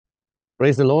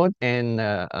Praise the Lord, and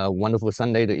a wonderful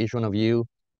Sunday to each one of you.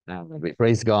 We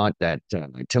praise God that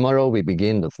tomorrow we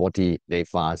begin the 40-day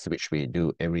fast, which we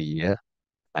do every year.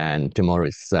 And tomorrow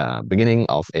is beginning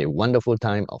of a wonderful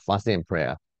time of fasting and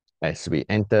prayer as we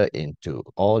enter into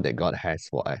all that God has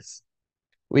for us.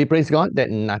 We praise God that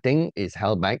nothing is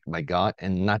held back by God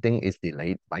and nothing is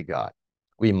delayed by God.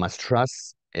 We must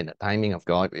trust in the timing of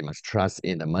God. We must trust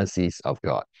in the mercies of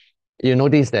God. You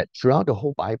notice that throughout the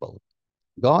whole Bible,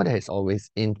 God has always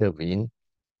intervened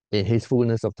in his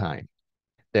fullness of time.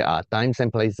 There are times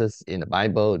and places in the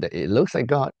Bible that it looks like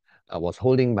God was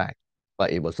holding back,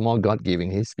 but it was more God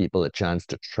giving his people a chance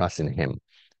to trust in him.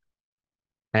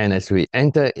 And as we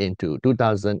enter into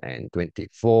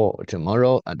 2024,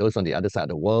 tomorrow, those on the other side of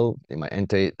the world, they might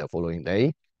enter it the following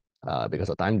day because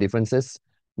of time differences.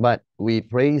 But we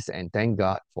praise and thank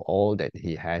God for all that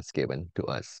he has given to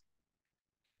us.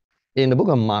 In the book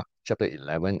of Mark, chapter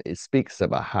 11, it speaks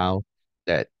about how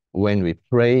that when we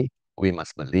pray, we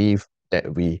must believe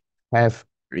that we have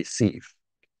received,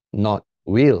 not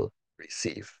will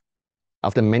receive.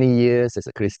 After many years as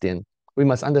a Christian, we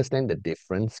must understand the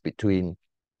difference between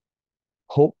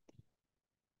hope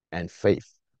and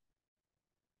faith.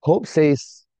 Hope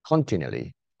says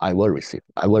continually, I will receive,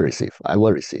 I will receive, I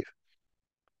will receive.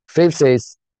 Faith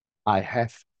says, I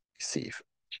have received.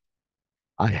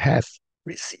 I have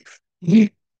received.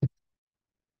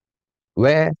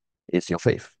 Where is your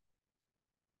faith?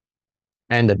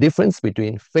 And the difference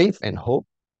between faith and hope,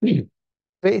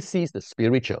 faith sees the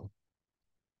spiritual.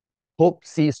 Hope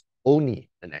sees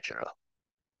only the natural.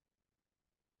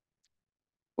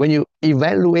 When you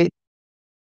evaluate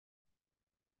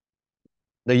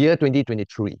the year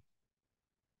 2023,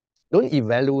 don't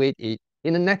evaluate it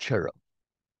in the natural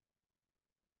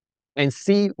and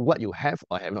see what you have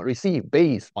or have not received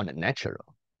based on the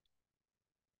natural.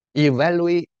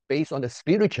 Evaluate based on the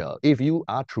spiritual if you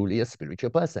are truly a spiritual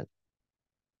person.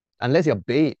 Unless you're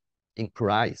bathed in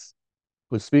Christ,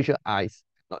 whose spiritual eyes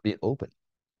have not been opened.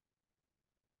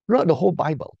 Throughout the whole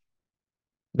Bible,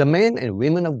 the men and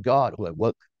women of God who have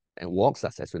worked and walked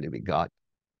successfully with God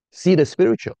see the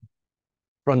spiritual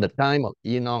from the time of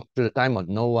Enoch to the time of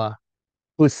Noah,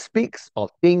 who speaks of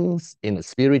things in the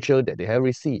spiritual that they have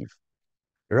received,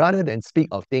 rather than speak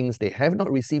of things they have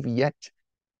not received yet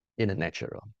in the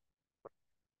natural.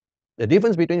 The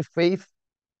difference between faith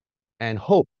and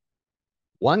hope,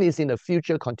 one is in the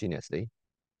future continuously,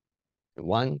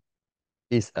 one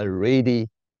is already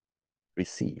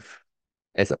received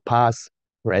as a past,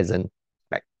 present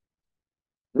fact.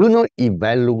 Do not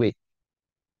evaluate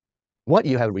what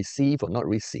you have received or not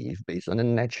received based on the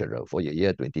natural for your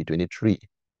year 2023,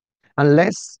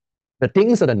 unless the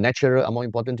things of the natural are more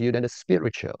important to you than the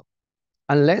spiritual,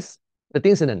 unless the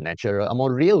things in the natural are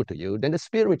more real to you than the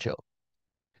spiritual.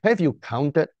 Have you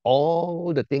counted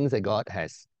all the things that God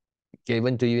has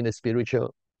given to you in the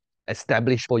spiritual,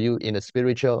 established for you in the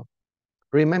spiritual?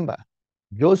 Remember,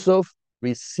 Joseph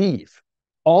received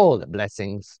all the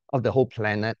blessings of the whole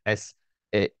planet as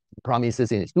it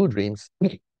promises in his two dreams,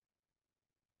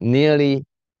 nearly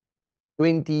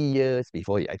 20 years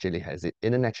before he actually has it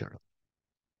in the natural.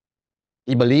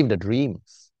 He believed the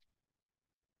dreams.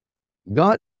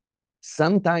 God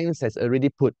sometimes has already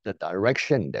put the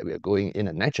direction that we are going in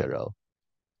the natural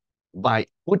by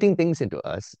putting things into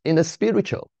us in the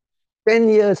spiritual. 10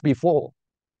 years before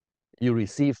you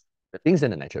receive the things in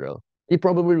the natural, you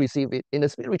probably receive it in the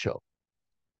spiritual.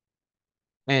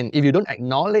 And if you don't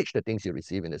acknowledge the things you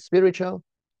receive in the spiritual,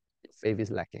 your faith is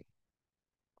lacking.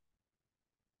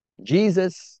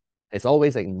 Jesus has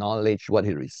always acknowledged what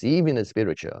he received in the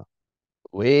spiritual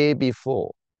way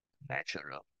before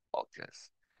natural occurs.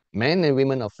 Men and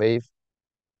women of faith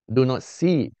do not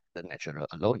see the natural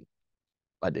alone,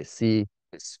 but they see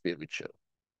the spiritual.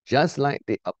 Just like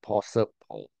the Apostle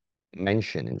Paul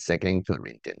mentioned in 2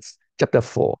 Corinthians chapter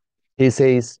 4, he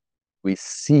says, we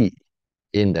see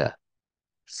in the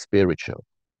spiritual.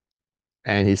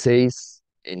 And he says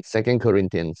in 2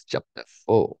 Corinthians chapter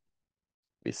 4,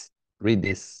 we read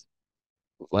this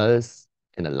verse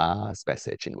in the last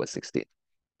passage in verse 16.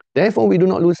 Therefore, we do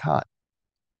not lose heart,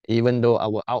 even though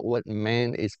our outward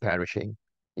man is perishing,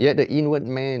 yet the inward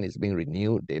man is being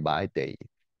renewed day by day.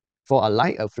 For a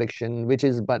light affliction, which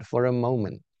is but for a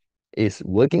moment, is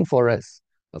working for us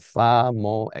a far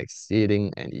more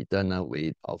exceeding and eternal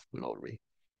weight of glory.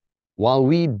 While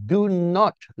we do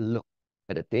not look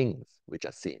at the things which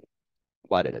are seen,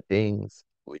 but at the things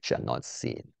which are not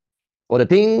seen. For the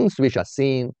things which are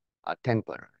seen are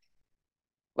temporary,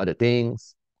 but the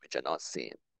things which are not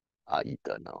seen are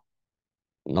eternal.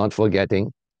 Not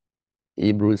forgetting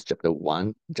Hebrews chapter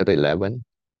 11,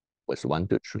 verse 1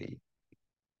 to 3.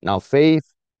 Now faith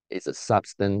is the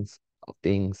substance of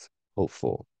things hoped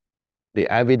for, the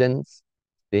evidence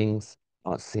of things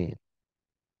not seen.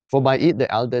 For by it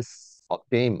the elders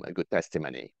obtained a good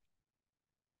testimony.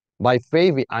 By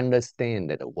faith we understand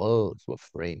that the worlds were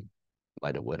framed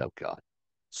by the word of God,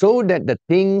 so that the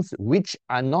things which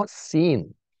are not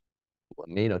seen were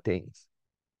not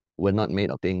made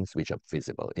of things which are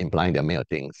visible, implying they're made of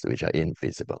things which are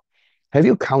invisible. Have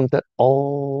you counted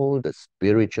all the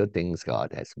spiritual things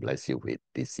God has blessed you with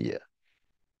this year?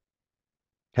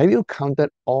 Have you counted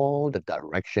all the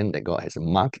direction that God has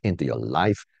marked into your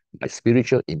life by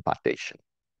spiritual impartation?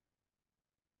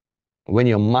 When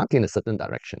you're marked in a certain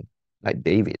direction, like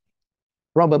David,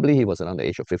 probably he was around the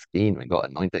age of 15 when God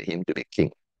anointed him to be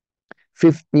king.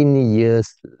 15 years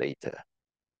later,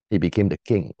 he became the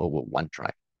king over one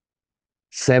tribe.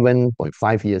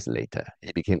 7.5 years later,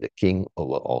 he became the king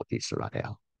over all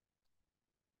Israel.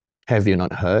 Have you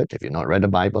not heard, have you not read the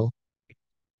Bible,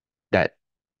 that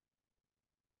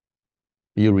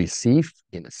you receive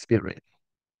in the spirit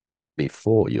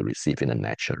before you receive in the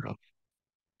natural?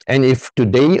 And if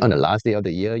today, on the last day of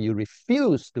the year, you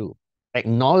refuse to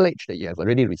acknowledge that you have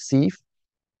already received,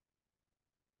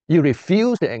 you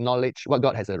refuse to acknowledge what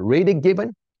God has already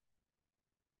given,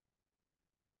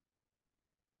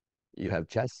 you have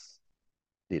just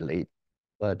delayed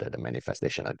further the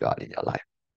manifestation of God in your life.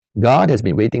 God has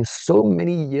been waiting so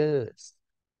many years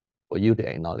for you to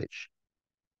acknowledge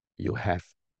you have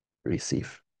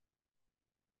received.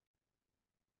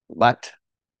 But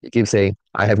you keep saying,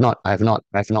 I have not, I have not,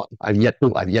 I have not, I've yet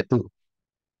to, I've yet to.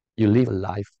 You live a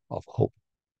life of hope,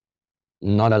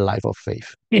 not a life of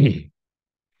faith.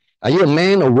 Are you a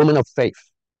man or woman of faith?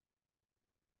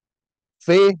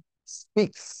 Faith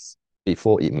speaks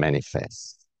before it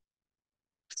manifests.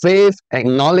 Faith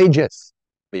acknowledges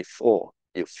before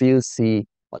you feel, see,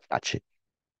 or touch it.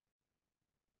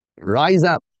 Rise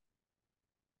up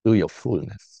to your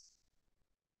fullness.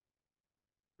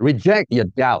 Reject your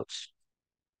doubts.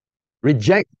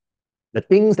 Reject the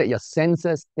things that your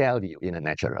senses tell you in the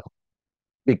natural.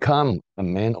 Become a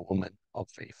man or woman of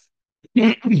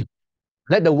faith.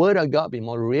 Let the word of God be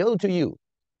more real to you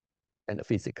than the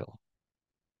physical.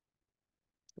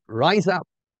 Rise up,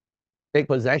 take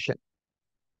possession,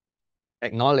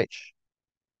 acknowledge,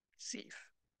 receive.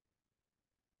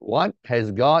 What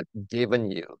has God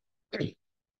given you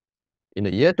in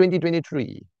the year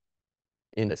 2023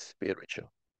 in the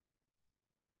spiritual?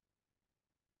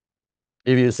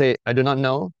 If you say, I do not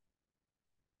know,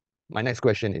 my next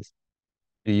question is,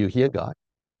 do you hear God?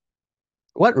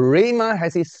 What Rhema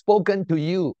has He spoken to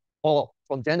you? Or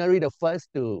from January the 1st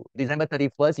to December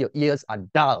 31st, your ears are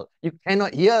dull. You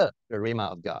cannot hear the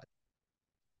Rhema of God.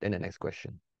 Then the next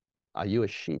question, are you a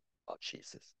sheep of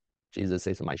Jesus? Jesus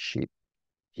says, my sheep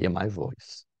hear my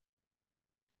voice.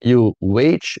 You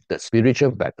wage the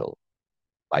spiritual battle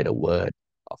by the word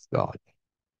of God,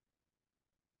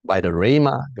 by the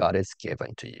Rhema God has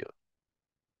given to you.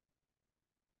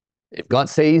 If God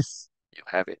says you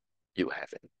have it, you have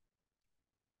it.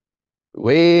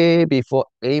 Way before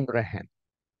Abraham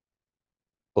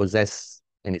possessed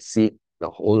and received the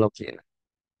whole of Canaan,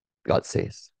 God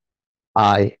says,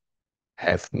 I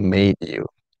have made you.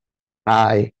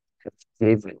 I have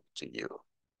given to you.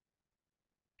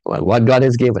 Well, what God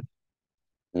has given,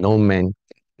 no man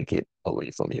can take it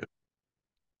away from you.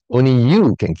 Only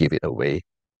you can give it away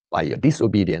by your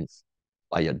disobedience,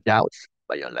 by your doubts,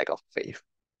 by your lack of faith.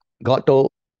 God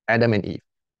told Adam and Eve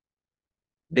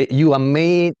that you are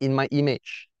made in my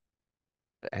image.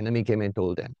 The enemy came and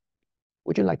told them,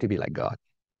 would you like to be like God?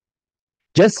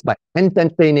 Just by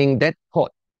entertaining that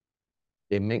thought,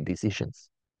 they make decisions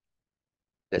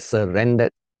that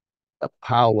surrendered the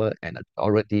power and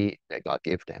authority that God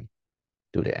gave them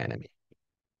to the enemy.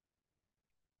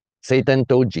 Satan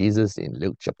told Jesus in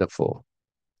Luke chapter 4,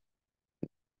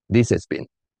 this has been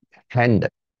handed,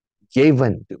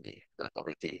 given to me, the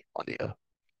authority on the earth.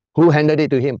 Who handed it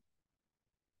to him?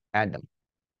 Adam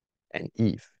and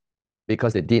Eve,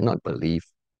 because they did not believe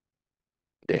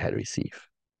they had received.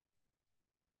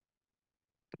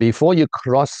 Before you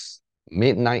cross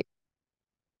midnight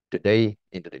today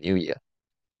into the new year,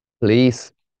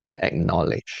 please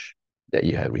acknowledge that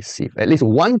you have received at least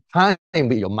one time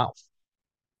with your mouth,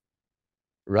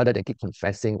 rather than keep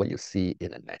confessing what you see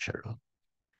in the natural.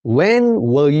 When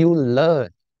will you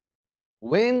learn?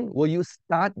 When will you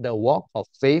start the walk of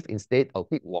faith instead of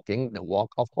keep walking the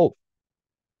walk of hope?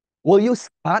 Will you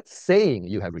start saying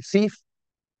you have received?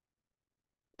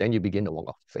 Then you begin the walk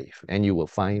of faith and you will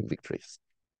find victories.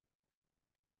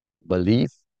 Believe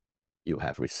you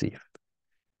have received.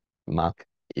 Mark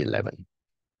 11.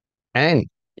 And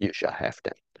you shall have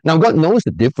them. Now, God knows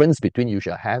the difference between you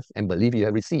shall have and believe you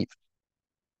have received.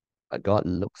 But God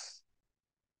looks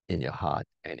in your heart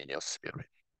and in your spirit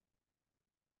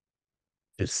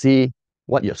to see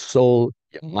what your soul,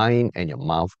 your mind, and your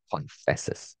mouth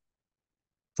confesses.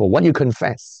 For what you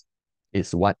confess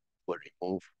is what will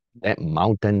remove that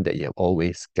mountain that you have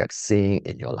always kept seeing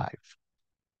in your life.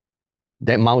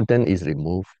 That mountain is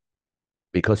removed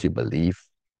because you believe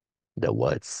the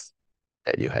words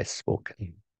that you have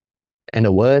spoken. And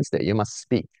the words that you must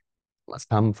speak must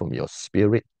come from your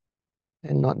spirit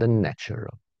and not the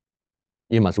natural.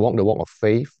 You must walk the walk of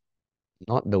faith,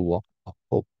 not the walk of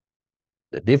hope.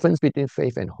 The difference between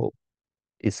faith and hope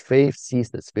is faith sees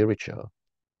the spiritual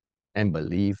and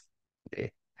believe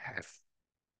they have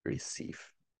received.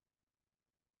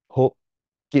 Hope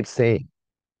keeps saying,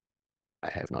 I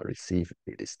have not received,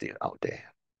 it is still out there.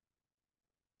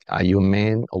 Are you a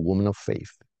man or woman of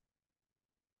faith?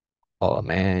 Or a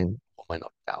man, woman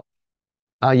of doubt?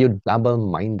 Are you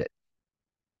double-minded?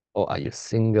 Or are you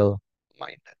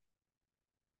single-minded?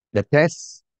 The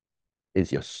test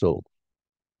is your soul.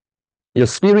 Your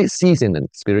spirit sees in the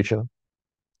spiritual.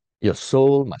 Your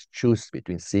soul must choose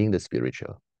between seeing the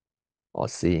spiritual or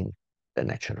seeing the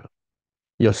natural.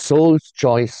 Your soul's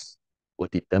choice will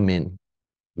determine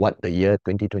what the year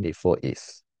 2024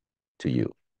 is to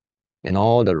you and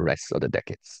all the rest of the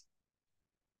decades.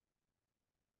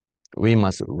 We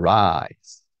must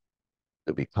rise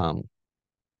to become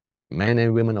men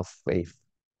and women of faith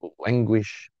who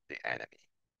vanquish the enemy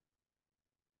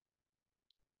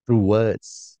through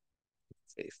words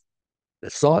of faith. The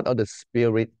sword of the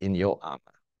Spirit in your armor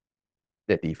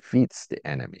that defeats the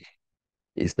enemy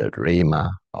is the Rhema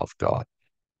of God.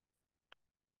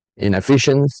 In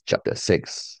Ephesians chapter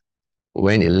 6,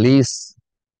 when it lists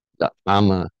the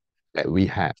armor that we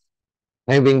have,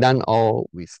 having done all,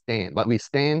 we stand. But we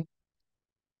stand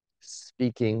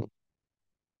speaking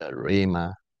the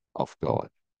Rhema of God.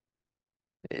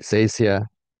 It says here,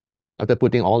 after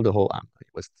putting all the whole armor,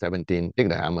 verse 17, take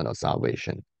the helmet of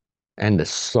salvation and the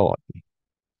sword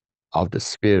of the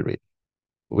Spirit,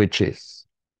 which is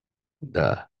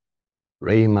the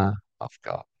Rhema of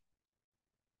God.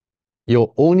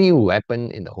 Your only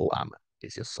weapon in the whole armor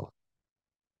is your sword.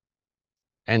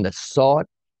 And the sword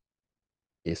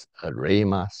is a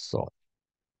Rhema sword.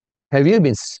 Have you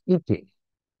been speaking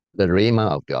the Rhema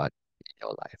of God in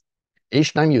your life?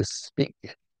 Each time you speak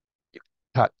it, you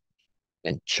cut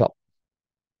and chop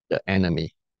the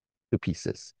enemy to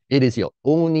pieces. It is your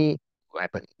only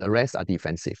weapon. The rest are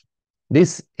defensive.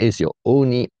 This is your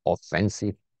only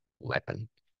offensive weapon.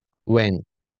 When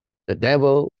the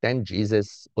devil tempted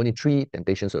Jesus, only 3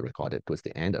 temptations were recorded towards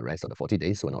the end. The rest of the 40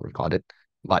 days were not recorded.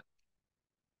 But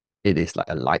it is like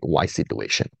a likewise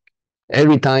situation.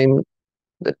 Every time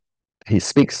that he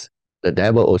speaks, the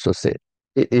devil also said,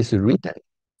 it is written.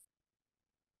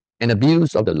 An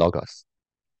abuse of the Logos.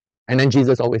 And then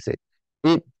Jesus always said,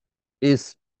 it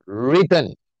is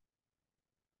written.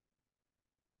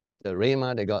 The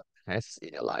Rhema that God has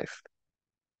in your life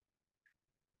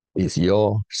is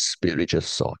your spiritual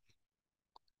sword.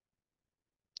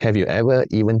 Have you ever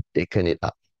even taken it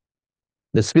up?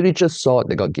 The spiritual sword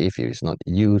that God gave you is not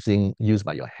used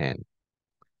by your hand.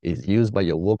 It's used by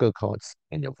your vocal cords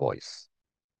and your voice.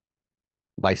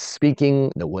 By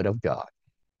speaking the word of God,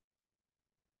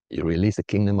 you release the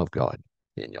kingdom of God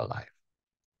in your life.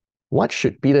 What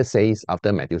should Peter say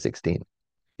after Matthew 16?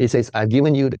 He says, I've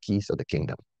given you the keys of the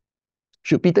kingdom.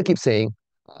 Should Peter keep saying,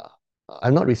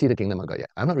 I've not received the kingdom of God yet.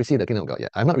 I've not received the kingdom of God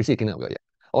yet. I've not received the kingdom of God yet.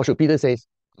 Or should Peter say,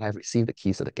 I have received the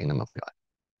keys of the kingdom of God?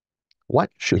 What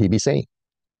should he be saying?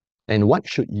 And what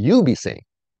should you be saying?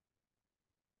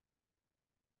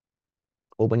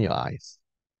 Open your eyes.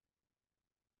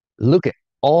 Look at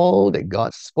all that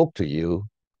God spoke to you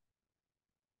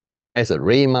as a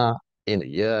Rhema in the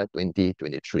year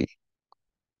 2023.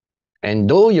 And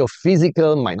though your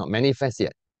physical might not manifest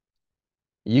yet,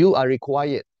 you are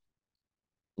required,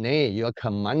 nay, you are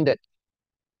commanded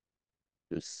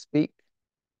to speak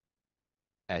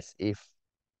as if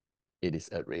it is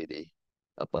already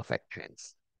a perfect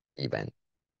chance event.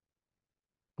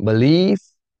 Believe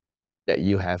that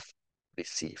you have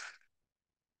received,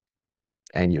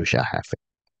 and you shall have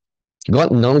it.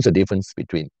 God knows the difference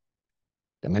between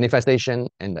the manifestation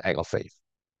and the act of faith.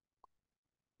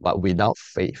 But without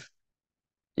faith,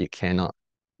 you cannot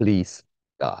please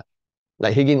God.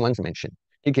 Like Hagin once mentioned,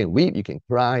 you can weep, you can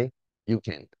cry, you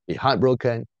can be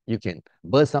heartbroken, you can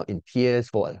burst out in tears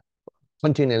for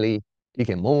continually, you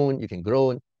can moan, you can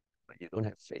groan, but you don't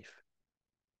have faith.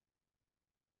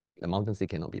 The mountains, they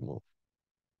cannot be moved.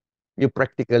 You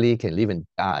practically can live and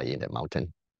die in that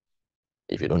mountain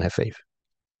if you don't have faith.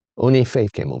 Only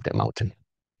faith can move that mountain.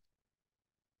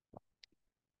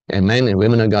 And men and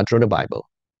women of God through the Bible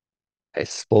has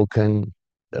spoken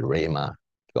the Rhema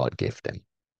God gave them.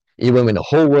 Even when the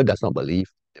whole world does not believe,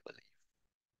 they believe.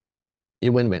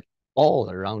 Even when all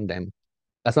around them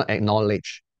does not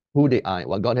acknowledge who they are,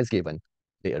 what God has given,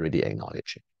 they already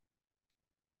acknowledge it.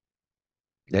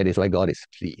 That is why God is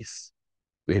pleased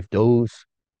with those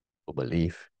who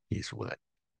believe His word.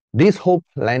 This whole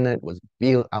planet was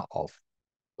built out of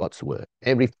God's word.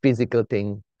 Every physical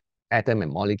thing, atom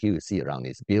and molecule you see around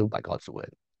is built by God's word.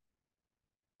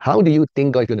 How do you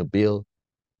think God is going to build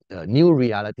the new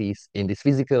realities in this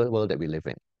physical world that we live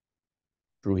in?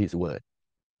 Through His word.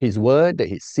 His word that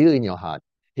He sealed in your heart.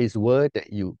 His word that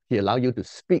He allow you to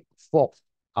speak forth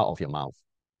out of your mouth.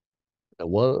 The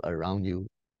world around you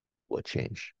will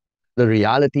change. The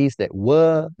realities that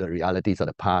were the realities of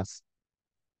the past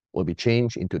will be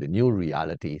changed into the new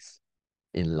realities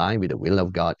in line with the will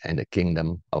of God and the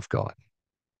kingdom of God.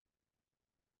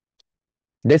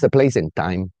 There's a place and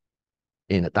time,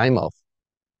 in a time of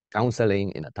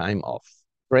counseling, in a time of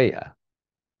prayer,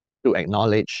 to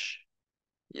acknowledge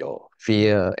your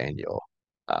fear and your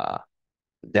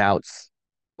doubts.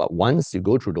 But once you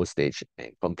go through those stages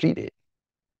and complete it,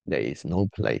 there is no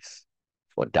place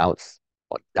for doubts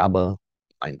or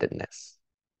double-mindedness.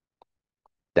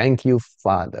 Thank you,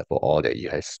 Father, for all that you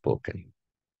have spoken.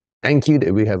 Thank you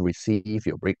that we have received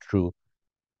your breakthrough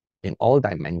in all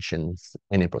dimensions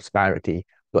and in prosperity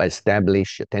to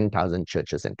establish your 10,000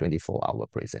 churches and 24-hour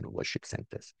praise and worship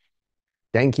centers.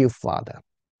 Thank you, Father,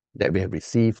 that we have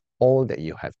received all that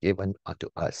you have given unto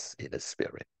us in the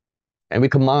Spirit. And we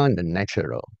command the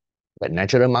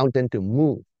natural mountain to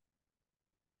move,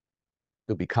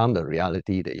 to become the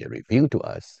reality that you reveal to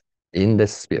us in the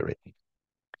Spirit.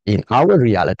 In our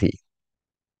reality,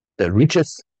 the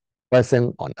richest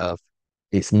person on earth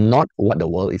is not what the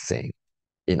world is saying.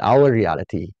 In our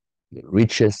reality, the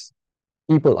richest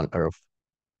people on earth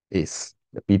is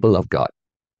the people of God,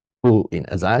 who in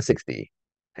Isaiah 60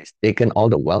 has taken all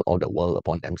the wealth of the world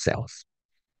upon themselves.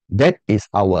 That is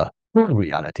our true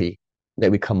reality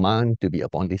that we command to be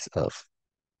upon this earth.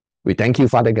 We thank you,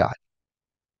 Father God,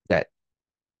 that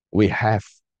we have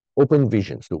open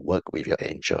visions to work with your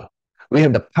angel. We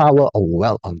have the power of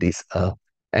wealth on this earth,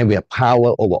 and we have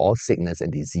power over all sickness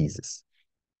and diseases.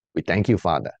 We thank you,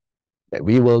 Father, that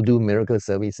we will do miracle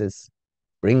services,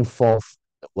 bring forth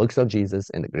the works of Jesus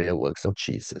and the greater works of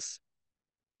Jesus.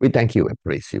 We thank you and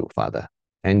praise you, Father,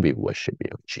 and we worship you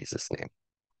in Jesus' name.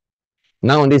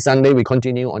 Now on this Sunday, we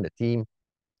continue on the theme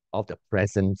of the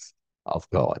presence of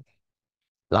God.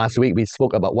 Last week, we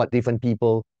spoke about what different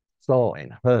people saw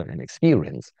and heard and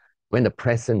experienced when the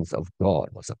presence of God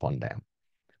was upon them.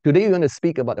 Today, we're going to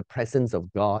speak about the presence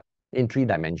of God in 3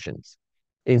 dimensions: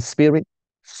 in spirit,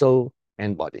 soul,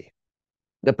 and body.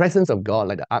 The presence of God,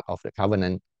 like the Ark of the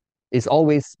Covenant, is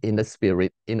always in the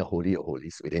spirit, in the Holy of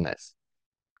Holies within us.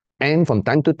 And from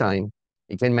time to time,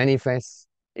 it can manifest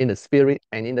in the spirit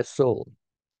and in the soul.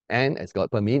 And as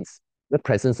God permits, the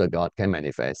presence of God can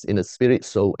manifest in the spirit,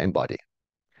 soul, and body.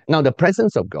 Now, the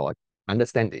presence of God,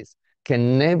 understand this,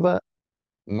 can never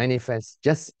manifest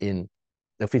just in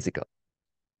the physical,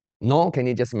 nor can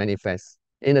it just manifest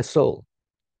in the soul.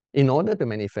 In order to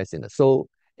manifest in the soul,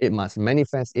 it must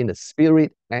manifest in the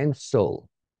spirit and soul.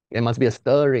 There must be a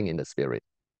stirring in the spirit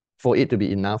for it to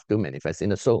be enough to manifest in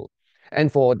the soul.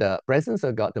 And for the presence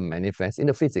of God to manifest in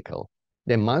the physical,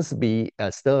 there must be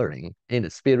a stirring in the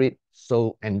spirit,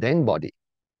 soul, and then body.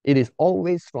 It is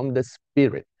always from the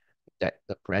spirit that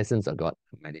the presence of God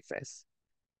manifests.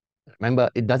 Remember,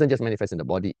 it doesn't just manifest in the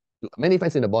body. To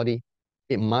manifest in the body,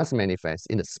 it must manifest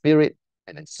in the spirit,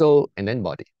 and then soul, and then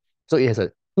body. So it has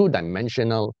a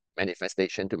 2-dimensional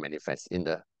manifestation to manifest in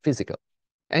the physical.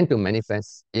 And to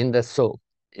manifest in the soul,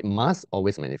 it must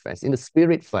always manifest in the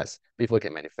spirit first before it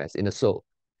can manifest in the soul.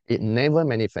 It never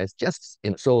manifests just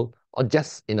in the soul or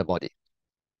just in the body.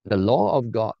 The law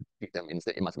of God determines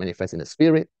that it must manifest in the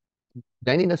spirit,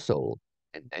 then in the soul,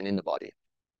 and then in the body.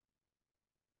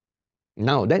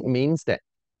 Now, that means that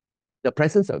the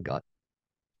presence of God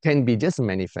can be just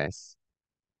manifest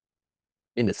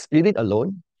in the spirit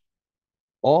alone,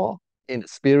 or in the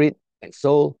spirit and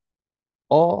soul,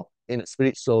 or in the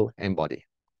spirit, soul, and body.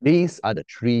 These are the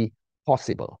 3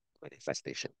 possible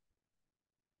manifestations.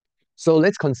 So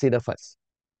let's consider first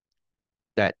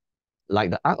that, like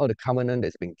the Ark of the Covenant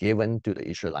that's been given to the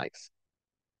Israelites,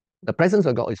 the presence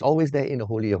of God is always there in the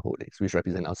Holy of Holies, which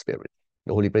represent our spirit.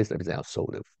 The holy place represents our soul.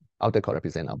 The outer court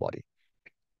represents our body.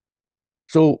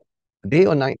 So day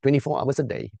or night, 24 hours a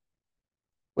day,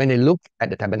 when they look at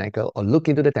the tabernacle or look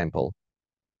into the temple,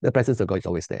 the presence of God is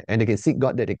always there. And they can seek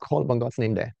God, that they call upon God's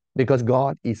name there. because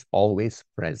God is always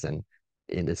present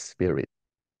in the Spirit.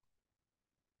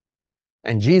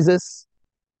 And Jesus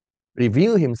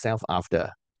revealed himself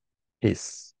after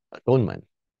his atonement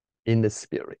in the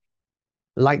Spirit.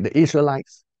 Like the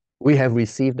Israelites, we have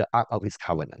received the ark of his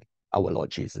covenant, our Lord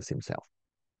Jesus himself.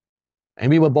 And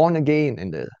we were born again,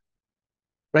 and the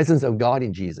presence of God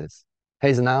in Jesus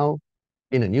has now,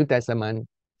 in the New Testament,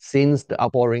 since the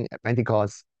outpouring at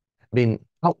Pentecost, been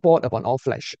outpoured upon all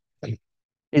flesh.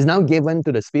 Is now given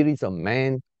to the spirits of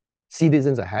man,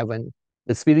 citizens of heaven,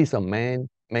 the spirits of man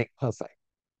made perfect,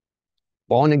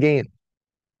 born again,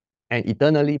 and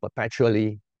eternally,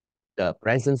 perpetually, the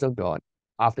presence of God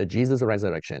after Jesus'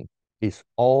 resurrection is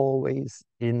always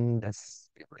in the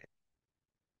Spirit.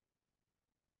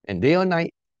 And day or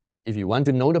night, if you want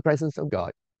to know the presence of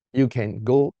God, you can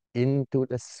go into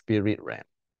the Spirit realm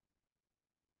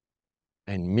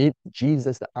and meet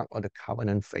Jesus, the Ark of the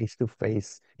Covenant, face to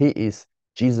face. He is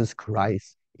Jesus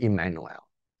Christ, Emmanuel,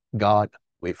 God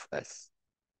with us.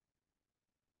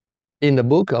 In the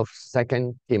book of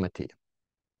 2 Timothy,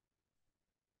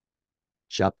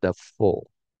 chapter 4,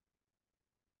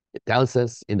 it tells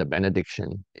us in the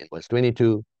benediction, in verse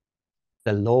 22,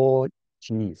 the Lord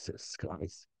Jesus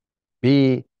Christ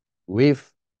be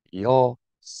with your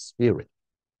spirit.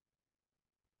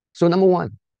 So number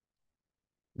one,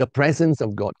 the presence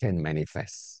of God can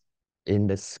manifest in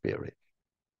the Spirit.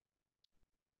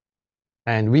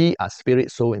 And we are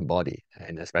spirit, soul, and body,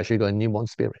 and especially the newborn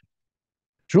spirit.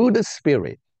 Through the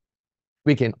Spirit,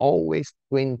 we can always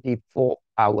 24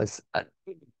 hours a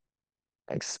day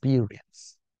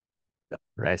experience the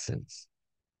presence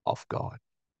of God.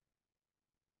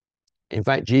 In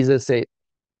fact, Jesus said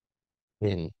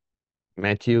in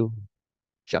Matthew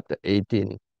chapter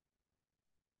 18,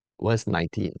 verse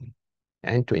 19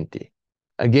 and 20,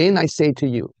 again I say to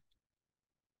you,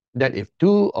 that if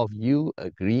two of you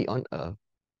agree on earth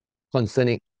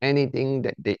concerning anything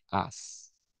that they ask,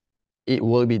 it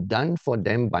will be done for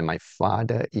them by my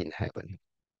Father in heaven.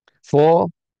 For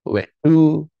where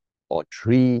two or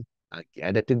three are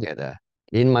gathered together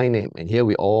in my name, and here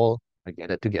we all are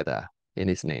gathered together in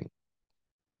his name,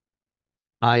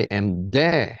 I am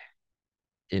there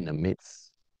in the midst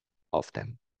of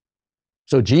them.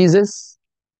 So Jesus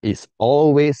is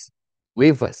always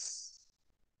with us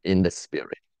in the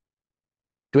Spirit.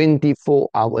 24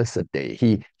 hours a day.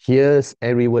 He hears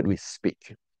every word we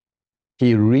speak.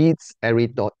 He reads every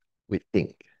thought we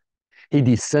think. He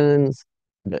discerns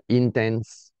the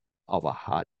intents of our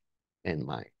heart and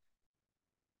mind.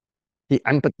 He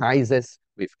empathizes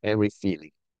with every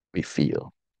feeling we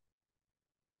feel.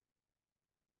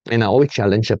 And I always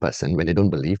challenge a person when they don't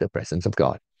believe the presence of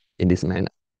God in this manner.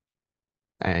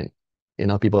 And,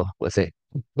 people will say,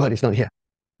 God is not here.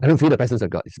 I don't feel the presence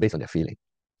of God. It's based on their feeling.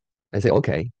 I say,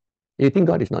 okay, you think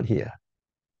God is not here.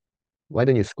 Why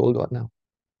don't you scold God now?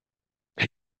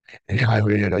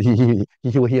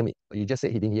 He will hear me. You just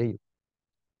said he didn't hear you.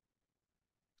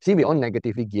 See, we're all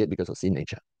negatively geared because of sin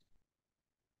nature.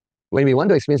 When we want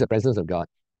to experience the presence of God,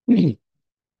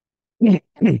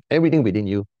 everything within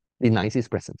you denies his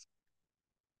presence.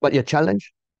 But you're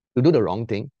challenged to do the wrong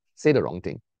thing, say the wrong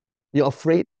thing. You're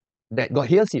afraid that God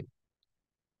hears you.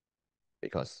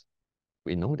 Because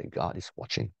we know that God is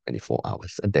watching 24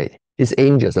 hours a day. His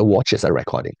angels, the watchers, are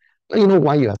recording. You know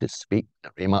why you have to speak the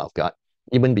Rhema of God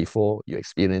even before you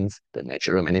experience the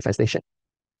natural manifestation?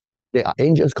 There are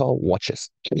angels called watchers.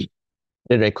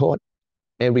 They record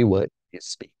every word you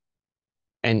speak.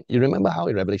 And you remember how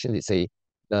in Revelation they say,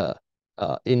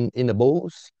 in the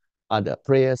bowls are the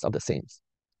prayers of the saints.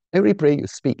 Every prayer you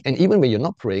speak, and even when you're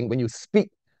not praying, when you speak,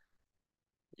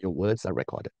 your words are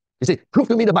recorded. You say, prove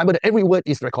to me the Bible that every word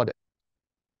is recorded.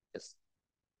 Yes,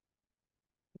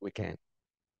 we can.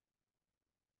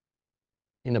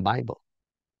 In the Bible,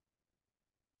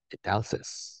 it tells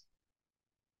us,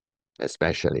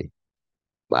 especially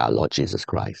by our Lord Jesus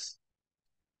Christ,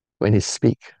 when he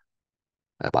speaks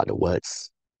about the words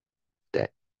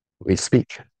that we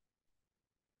speak.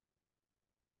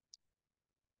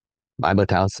 Bible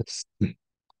tells us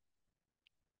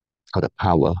of the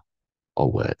power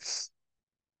of words.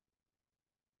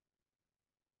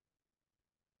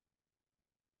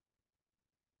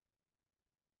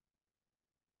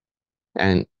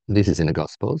 And this is in the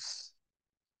Gospels,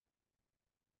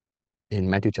 in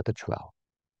Matthew chapter 12.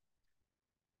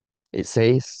 It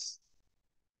says,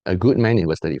 a good man, in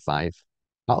verse 35,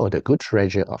 out of the good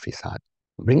treasure of his heart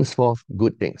brings forth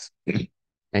good things.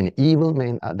 An evil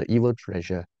man out of the evil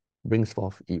treasure brings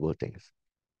forth evil things.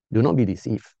 Do not be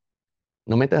deceived.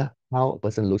 No matter how a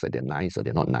person looks like they're nice or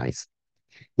they're not nice,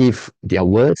 if their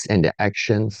words and their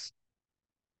actions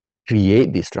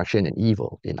create destruction and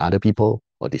evil in other people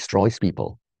or destroys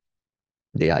people,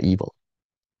 they are evil.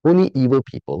 Only evil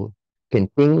people can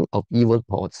think of evil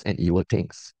thoughts and evil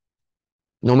things.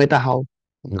 No matter how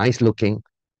nice looking,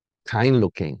 kind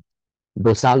looking,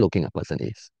 docile looking a person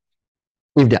is.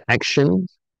 If their action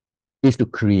is to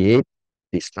create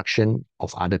destruction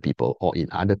of other people or in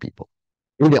other people,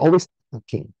 if they're always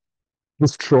talking,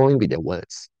 destroying with their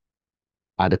words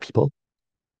other people,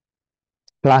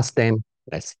 class them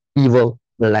as evil,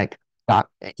 black, dark,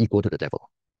 and equal to the devil,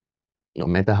 no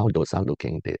matter how docile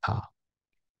looking they are.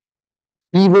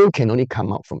 Evil can only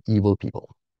come out from evil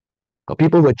people. But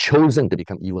people were chosen to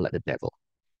become evil like the devil.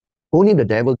 Only the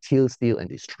devil kills, steal, and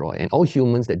destroy. And all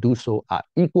humans that do so are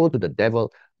equal to the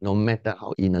devil, no matter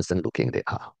how innocent looking they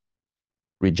are.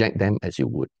 Reject them as you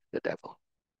would the devil.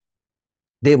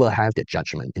 They will have their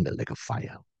judgment in the lake of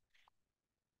fire.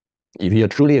 If you're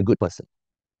truly a good person,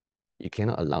 you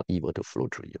cannot allow evil to flow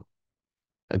through you.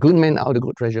 A good man out of the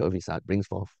good treasure of his heart brings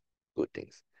forth good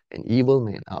things. An evil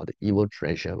man out of the evil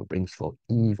treasure brings forth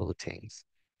evil things.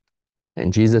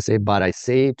 And Jesus said, but I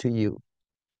say to you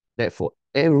that for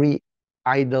every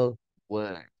idle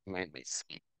word man may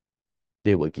speak,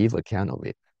 they will give account of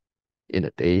it in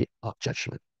the day of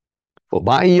judgment. For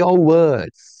by your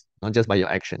words, not just by your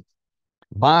actions,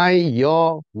 by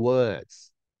your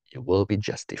words, you will be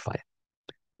justified.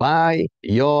 By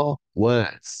your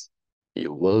words,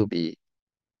 you will be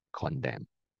condemned.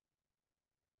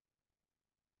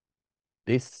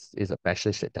 This is a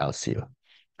passage that tells you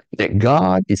that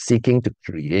God is seeking to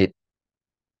create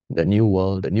the new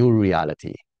world, the new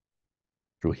reality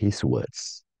through His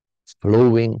words,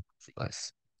 flowing through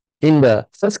us. In the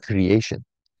first creation,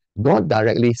 God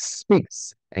directly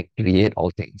speaks and creates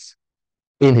all things.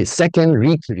 In His second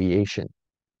recreation,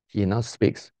 He now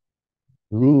speaks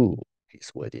through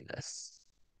His word in us.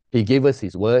 He gave us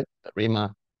His word, the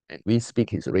Rhema, and we speak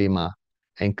His Rhema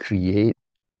and create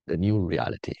the new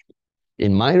reality.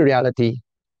 In my reality,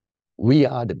 we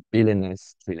are the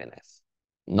billionaires, trillionaires,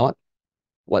 not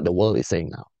what the world is saying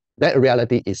now. That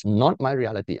reality is not my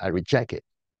reality. I reject it.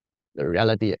 The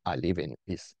reality I live in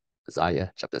is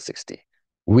Isaiah chapter 60.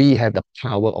 We have the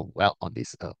power of wealth on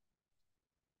this earth.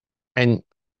 And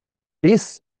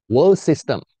this world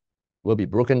system will be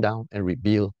broken down and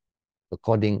rebuilt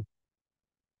according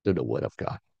to the word of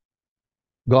God.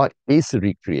 God is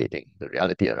recreating the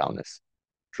reality around us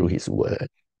through His word.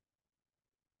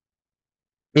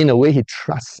 In a way, He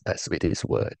trusts us with His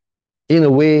word. In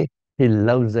a way, He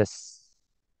loves us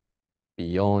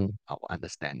beyond our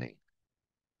understanding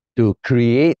to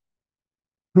create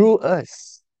through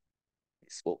us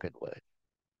His spoken word.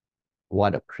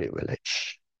 What a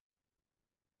privilege.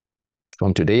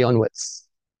 From today onwards,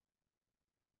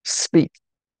 speak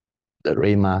the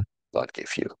Rhema God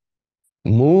gave you.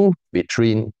 Move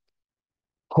between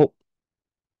hope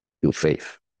to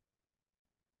faith.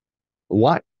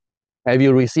 What have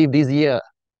you received this year?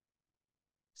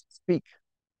 Speak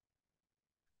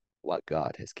what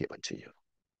God has given to you,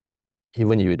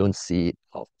 even if you don't see it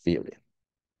or feel it.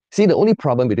 See, the only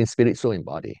problem between spirit, soul, and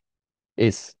body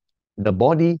is the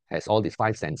body has all these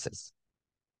five senses.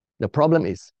 The problem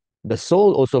is the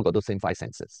soul also got those same five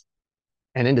senses.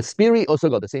 And then the spirit also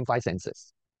got the same five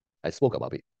senses. I spoke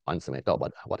about it once when I talked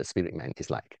about what a spirit man is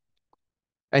like.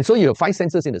 And so you have five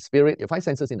senses in the spirit, you have five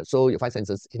senses in the soul, you have five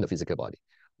senses in the physical body.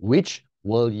 Which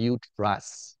will you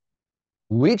trust?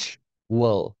 Which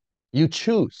will you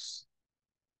choose?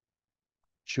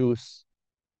 Choose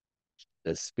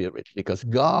the spirit, because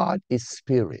God is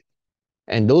spirit.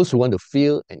 And those who want to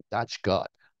feel and touch God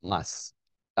must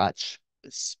touch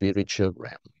the spiritual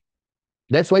realm.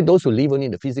 That's why those who live only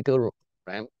in the physical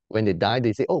realm, when they die,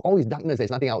 they say, oh, all is darkness,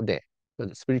 there's nothing out there.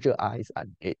 Because the spiritual eyes are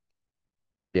dead.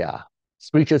 Their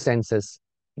spiritual senses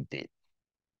dead.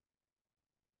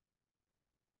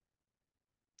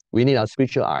 We need our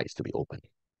spiritual eyes to be open,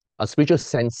 our spiritual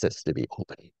senses to be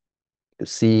open, to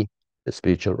see the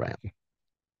spiritual realm.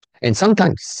 And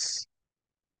sometimes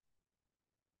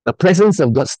the presence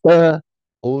of God stirs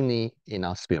only in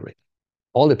our spirit.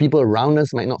 All the people around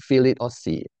us might not feel it or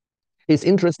see it. It's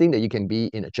interesting that you can be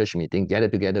in a church meeting,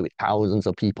 gathered together with thousands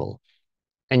of people,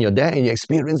 and you're there and you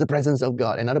experience the presence of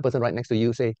God. Another person right next to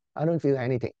you say, I don't feel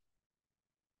anything.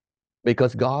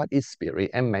 Because God is spirit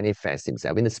and manifests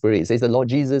Himself in the spirit. It says the Lord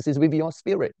Jesus is with your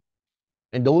spirit.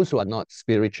 And those who are not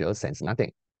spiritual sense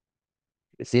nothing.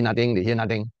 They see nothing, they hear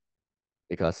nothing.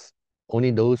 Because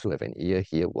only those who have an ear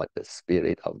hear what the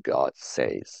Spirit of God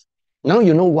says. Now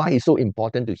you know why it's so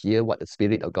important to hear what the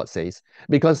Spirit of God says.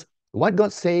 Because what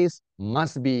God says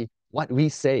must be what we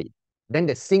say. Then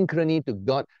the synchrony to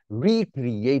God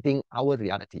recreating our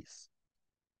realities.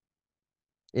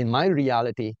 In my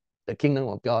reality, the kingdom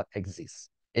of God exists.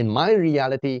 In my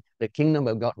reality, the kingdom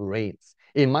of God reigns.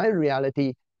 In my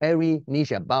reality, every knee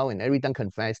shall bow and every tongue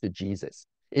confess to Jesus.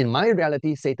 In my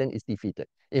reality, Satan is defeated.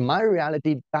 In my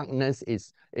reality, darkness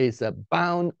is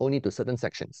bound only to certain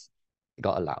sections.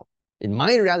 God allowed. In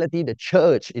my reality, the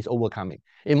church is overcoming.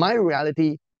 In my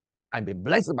reality, I've been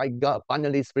blessed by God,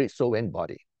 abundantly spirit, soul, and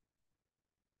body.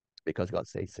 Because God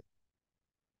says it.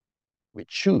 We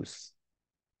choose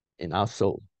in our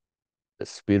soul the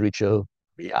spiritual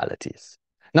realities.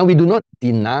 Now, we do not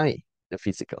deny the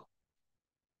physical.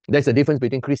 There's a difference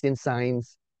between Christian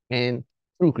Science and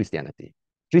true Christianity.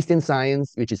 Christian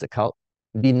Science, which is a cult,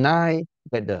 deny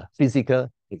that the physical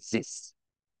exists.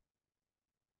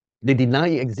 They deny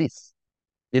it exists.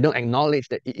 They don't acknowledge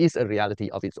that it is a reality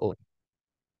of its own.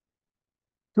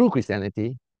 True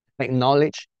Christianity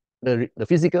acknowledge the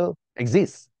physical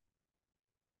exists,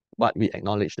 but we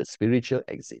acknowledge the spiritual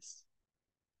exists.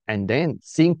 And then,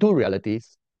 seeing two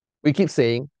realities, we keep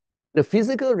saying, the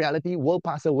physical reality will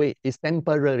pass away. It's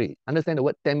temporary. Understand the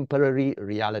word temporary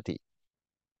reality.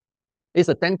 It's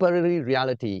a temporary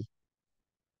reality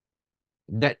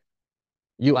that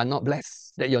you are not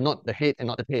blessed, that you're not the head and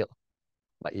not the tail.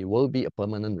 But it will be a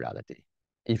permanent reality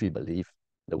if you believe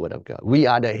the word of God. We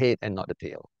are the head and not the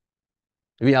tail.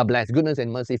 We are blessed. Goodness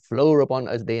and mercy flow upon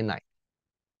us day and night.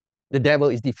 The devil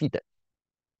is defeated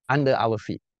under our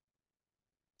feet.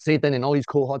 Satan and all his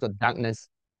cohorts of darkness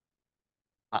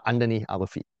are underneath our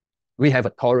feet. We have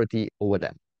authority over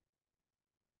them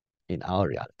in our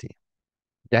reality.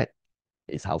 That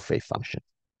is how faith functions.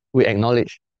 We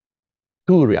acknowledge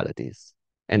two realities,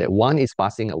 and that one is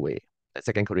passing away, that's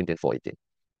 2 Corinthians 4:18.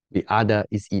 The other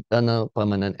is eternal,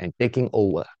 permanent, and taking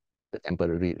over the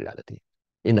temporary reality.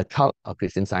 In the cult of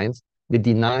Christian Science, they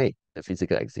deny the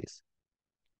physical exists.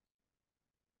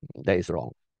 That is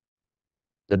wrong.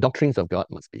 The doctrines of God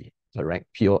must be correct,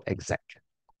 pure, exact.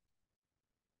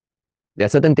 There are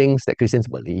certain things that Christians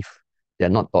believe they are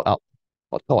not taught out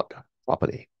or taught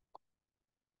properly.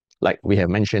 Like we have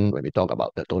mentioned when we talk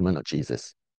about the atonement of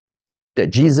Jesus, that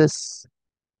Jesus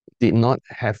did not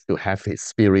have to have his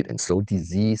spirit and soul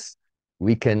diseased,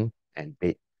 weakened, and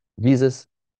dead. Jesus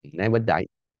never died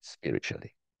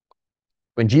spiritually.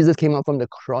 When Jesus came out from the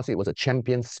cross, it was a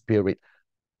champion spirit,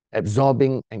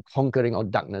 absorbing and conquering all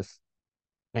darkness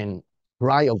and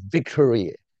cry of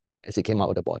victory as he came out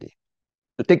of the body,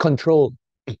 to take control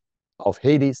of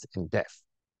Hades and death.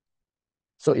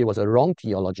 So it was a wrong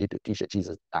theology to teach that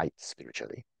Jesus died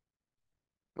spiritually.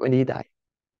 When he died,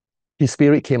 his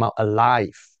spirit came out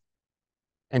alive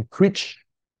and preached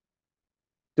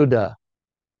to the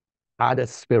other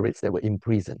spirits that were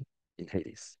imprisoned in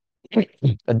Hades.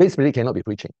 A dead spirit cannot be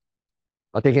preaching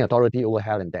or taking authority over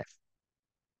hell and death.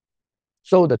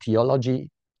 So the theology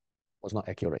was not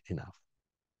accurate enough.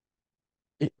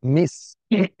 It missed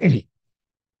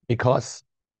because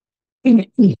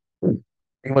it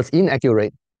was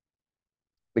inaccurate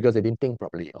because they didn't think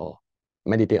properly or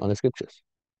meditate on the scriptures.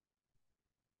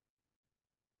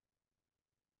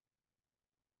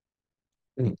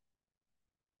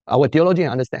 Our theology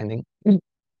and understanding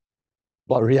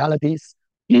about realities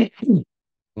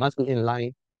must be in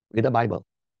line with the Bible.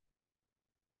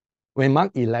 When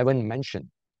Mark 11 mentioned,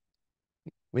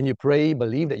 when you pray,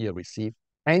 believe that you receive,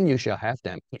 and you shall have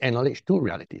them, acknowledge two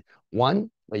realities. One,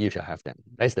 that you shall have them.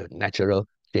 That's the natural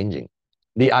changing.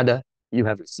 The other, you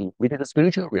have received, which is the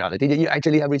spiritual reality that you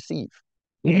actually have received.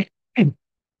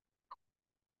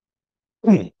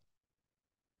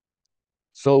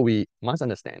 So we must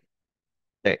understand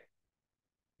that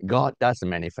God does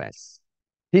manifest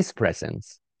his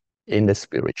presence in the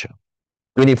spiritual.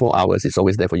 24 hours is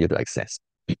always there for you to access.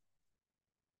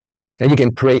 And you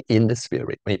can pray in the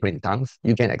spirit. When you pray in tongues,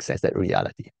 you can access that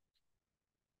reality.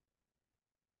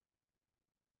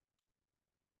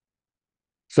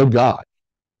 So God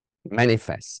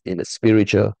manifests in the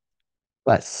spiritual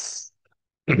first.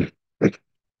 1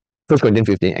 Corinthians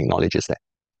 15 acknowledges that.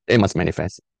 They must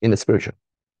manifest in the spiritual,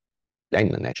 then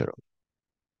in the natural.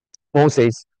 Paul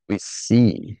says, we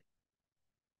see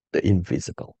the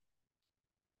invisible.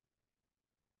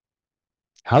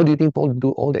 How do you think Paul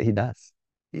do all that he does?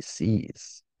 He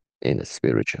sees in the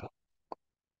spiritual.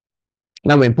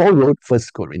 Now, when Paul wrote 1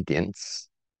 Corinthians,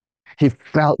 he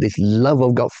felt this love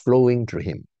of God flowing through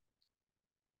him.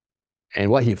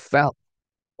 And what he felt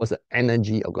was the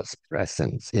energy of God's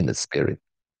presence in the spirit,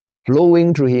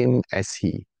 flowing through him as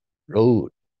he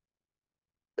wrote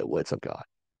the words of God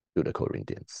to the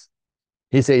Corinthians.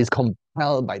 He says,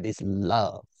 compelled by this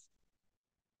love,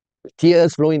 with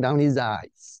tears flowing down his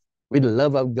eyes, with the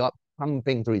love of God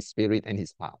pumping through his spirit and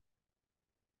his power.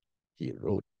 He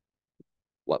wrote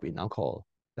what we now call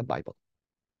the Bible.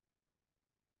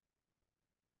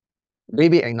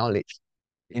 David acknowledged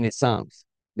in his Psalms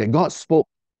that God spoke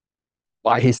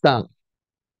by his tongue.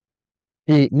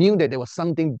 He knew that there was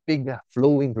something bigger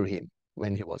flowing through him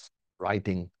when he was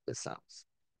writing the Psalms.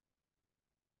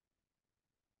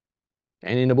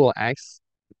 And in the book of Acts,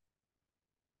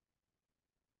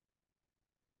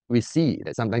 we see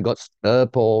that sometimes God stirs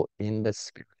Paul in the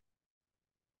Spirit.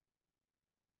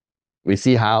 We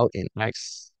see how in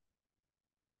Acts,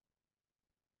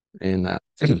 in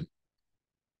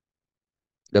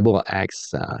the book of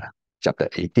Acts, chapter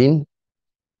 18,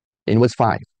 in verse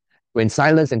 5, when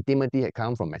Silas and Timothy had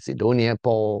come from Macedonia,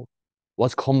 Paul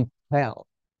was compelled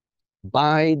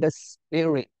by the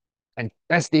Spirit and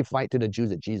testified to the Jews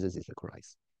that Jesus is the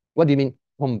Christ. What do you mean?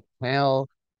 Compelled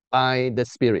by the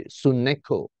Spirit.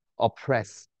 Suneko,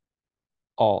 oppressed,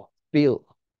 or filled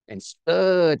and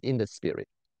stirred in the Spirit.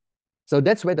 So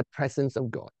that's where the presence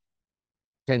of God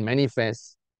can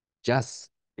manifest just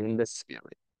in the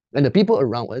Spirit. And the people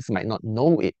around us might not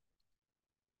know it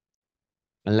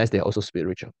unless they're also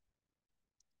spiritual.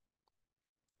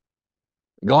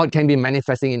 God can be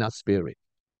manifesting in our spirit.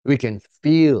 We can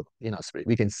feel in our spirit.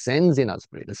 We can sense in our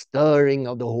spirit the stirring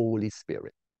of the Holy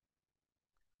Spirit.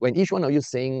 When each one of you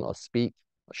sing or speak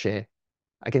or share,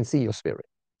 I can see your spirit.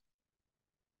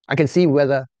 I can see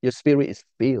whether your spirit is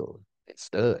filled and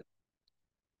stirred.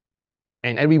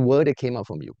 And every word that came out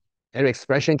from you, every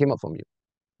expression came out from you,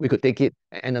 we could take it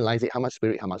and analyze it, how much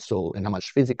spirit, how much soul, and how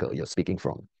much physical you're speaking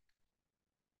from.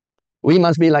 We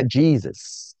must be like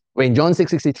Jesus. When John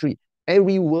 6:63,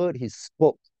 every word he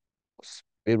spoke was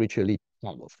spiritually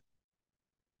powerful.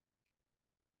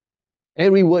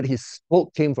 Every word he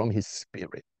spoke came from his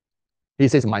spirit. He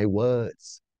says, my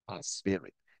words are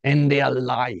spirit and they are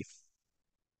life.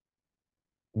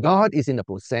 God is in the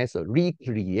process of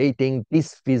recreating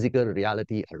this physical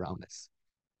reality around us.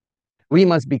 We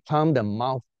must become the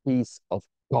mouthpiece of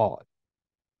God.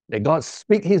 That God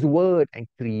speak his word and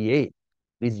create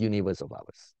this universe of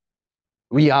ours.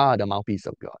 We are the mouthpiece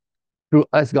of God. Through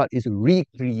us, God is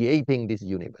recreating this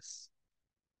universe.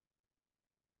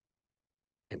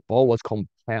 And Paul was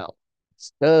compelled,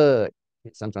 stirred,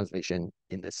 in some translation,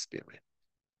 in the spirit.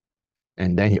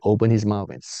 And then he opened his mouth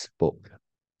and spoke.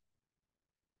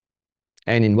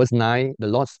 And in verse 9, the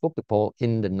Lord spoke to Paul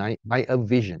in the night by a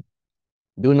vision.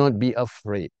 Do not be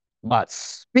afraid, but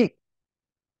speak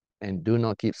and do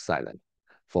not keep silent.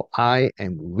 For I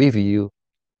am with you,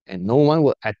 and no one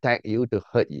will attack you to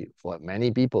hurt you, for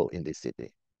many people in this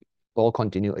city. Paul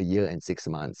continued 1 year and 6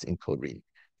 months in Corinth,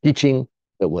 teaching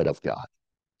the word of God.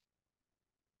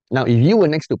 Now, if you were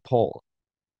next to Paul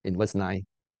in verse 9,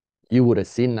 you would have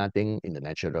seen nothing in the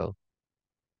natural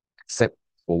except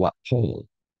for what Paul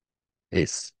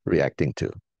is reacting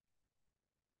to.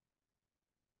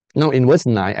 Now, in verse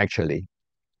 9, actually,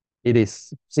 it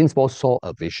is, since Paul saw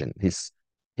a vision, his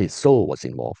soul was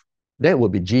involved. That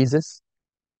would be Jesus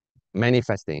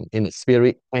manifesting in the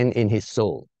spirit and in his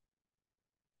soul.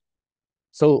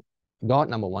 So God,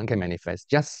 number one, can manifest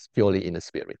just purely in the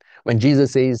spirit. When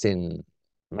Jesus says in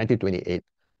Matthew 28,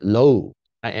 lo,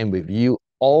 I am with you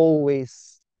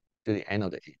always to the end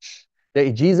of the age. That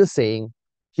is Jesus saying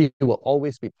he will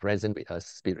always be present with us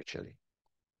spiritually.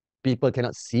 People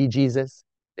cannot see Jesus,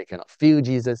 they cannot feel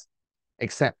Jesus,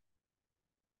 except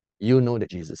you know that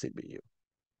Jesus is with you.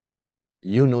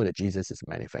 You know that Jesus is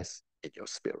manifest in your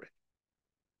spirit.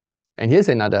 And here's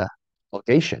another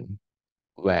occasion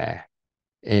where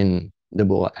in the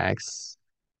book of Acts,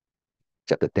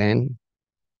 chapter 10,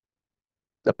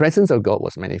 the presence of God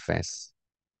was manifest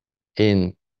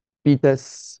in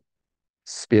Peter's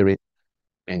spirit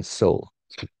and soul.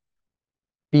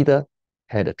 Peter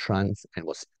had a trance and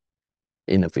was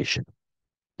in a vision.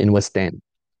 In verse 10,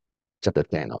 chapter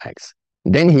 10 of Acts.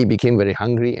 Then he became very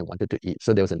hungry and wanted to eat.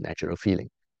 So there was a natural feeling.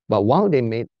 But while they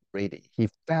made ready, he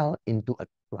fell into a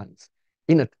trance.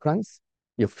 In a trance,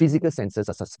 your physical senses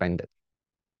are suspended.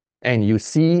 And you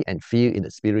see and feel in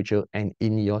the spiritual and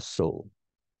in your soul.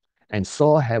 And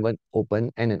saw heaven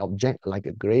open and an object like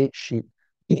a great sheep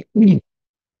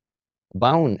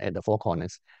bound at the four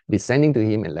corners, descending to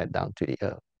him and let down to the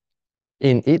earth.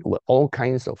 In it were all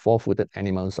kinds of four-footed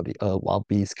animals of the earth, wild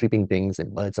beasts, creeping things,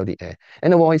 and birds of the air.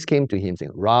 And a voice came to him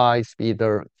saying, rise,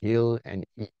 Peter, kill and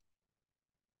eat.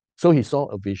 So he saw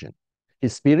a vision.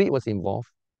 His spirit was involved.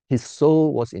 His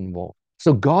soul was involved.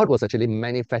 So God was actually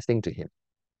manifesting to him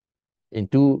in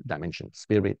two dimensions,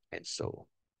 spirit and soul.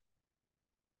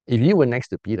 If you were next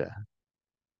to Peter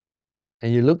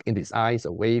and you look in his eyes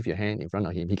or wave your hand in front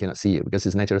of him, he cannot see you because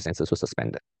his natural senses were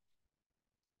suspended.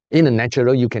 In the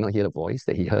natural, you cannot hear the voice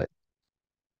that he heard.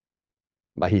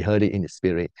 but he heard it in his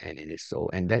spirit and in his soul.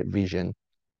 And that vision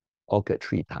occurred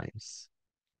 3 times.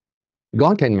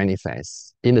 God can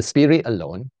manifest in the spirit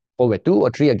alone, for where 2 or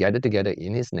 3 are gathered together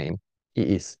in his name, he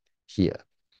is here.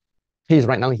 He is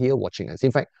right now here watching us.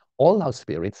 In fact, all our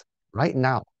spirits right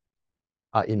now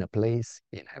are in a place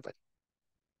in heaven.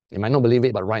 You might not believe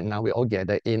it, but right now we're all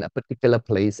gathered in a particular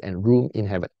place and room in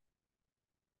heaven.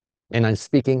 And I'm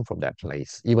speaking from that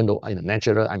place, even though in the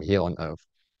natural, I'm here on earth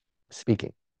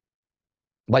speaking.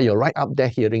 But you're right up there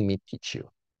hearing me teach you.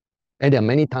 And there are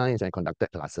many times I conducted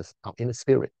classes out in the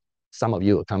spirit. Some of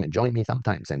you will come and join me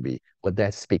sometimes, and we were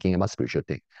there speaking about spiritual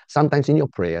things. Sometimes in your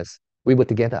prayers, we were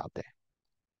together up there.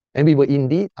 And we were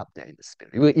indeed up there in the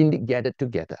spirit. We were indeed gathered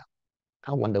together.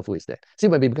 How wonderful is that? See,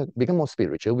 when we become more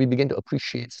spiritual, we begin to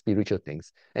appreciate spiritual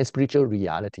things and spiritual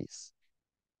realities.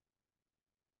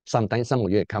 Sometimes some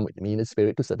of you have come with me in the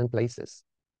spirit to certain places,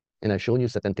 and I've shown you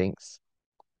certain things.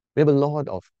 We have a lot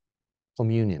of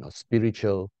communion or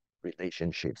spiritual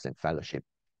relationships and fellowship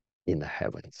in the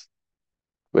heavens.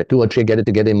 Where 2 or 3 gather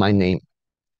together in my name,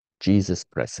 Jesus'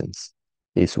 presence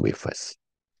is with us.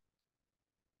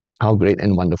 How great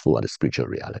and wonderful are the spiritual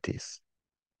realities.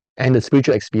 And the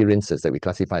spiritual experiences that we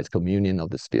classify as communion of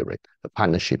the Spirit, the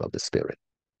partnership of the Spirit.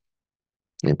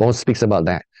 And Paul speaks about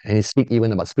that. And he speaks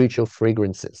even about spiritual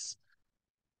fragrances.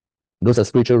 Those are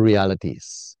spiritual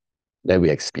realities that we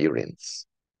experience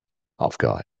of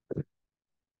God.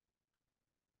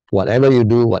 Whatever you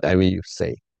do, whatever you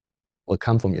say, will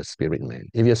come from your spirit man.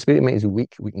 If your spirit man is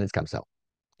weak, weakness comes out.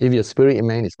 If your spirit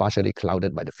man is partially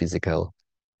clouded by the physical,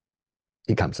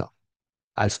 it comes out.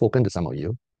 I've spoken to some of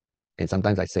you, and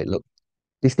sometimes I say, look,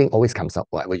 this thing always comes up,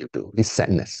 whatever you do, this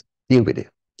sadness, deal with it,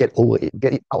 get over it,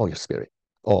 get it out of your spirit.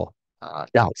 Or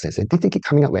doubts, and say, this thing keep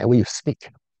coming up wherever you speak.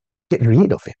 Get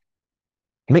rid of it.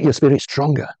 Make your spirit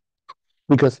stronger.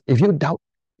 Because if you doubt,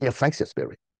 it affects your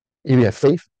spirit. If you have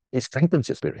faith, it strengthens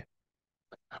your spirit.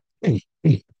 We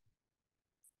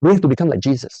have to become like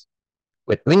Jesus.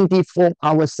 With 24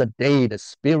 hours a day, the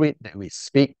spirit that we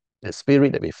speak, the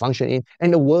spirit that we function in,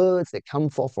 and the words that come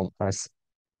forth from us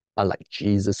are like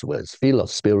Jesus' words, full of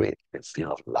spirit and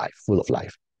full of life, full of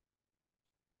life.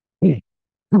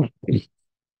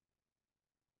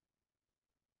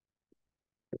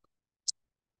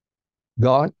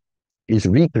 God is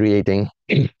recreating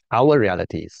our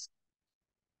realities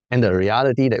and the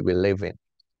reality that we live in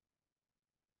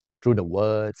through the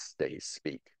words that he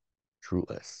speaks through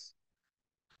us.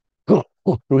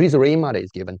 Through his Rhema that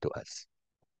is given to us.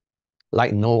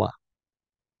 Like Noah,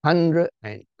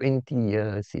 120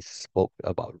 years he spoke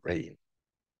about rain.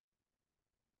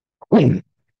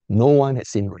 No one has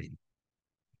seen rain,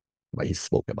 but he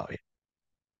spoke about it.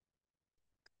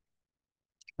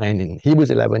 And in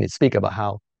Hebrews 11, it speaks about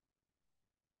how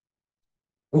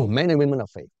men and women of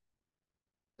faith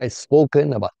have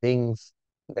spoken about things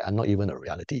that are not even a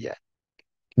reality yet.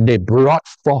 They brought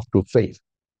forth through faith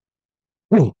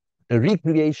the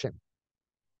recreation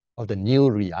of the new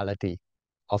reality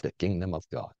of the kingdom of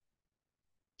God.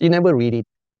 You never read it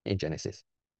in Genesis.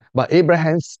 But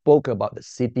Abraham spoke about the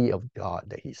city of God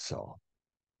that he saw.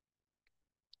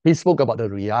 He spoke about the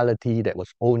reality that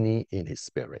was only in his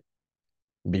spirit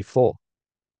before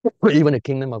even the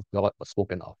kingdom of God was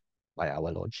spoken of by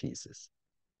our Lord Jesus.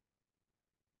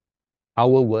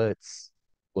 Our words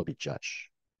will be judged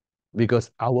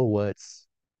because our words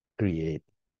create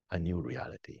a new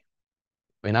reality.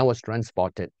 When I was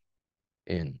transported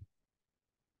in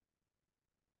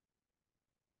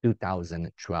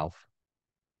 2012,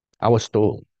 I was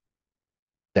told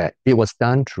that it was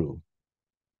done through,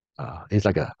 it's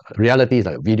like a reality, is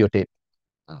like a videotape.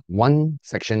 One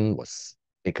section was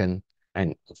taken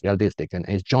and reality is taken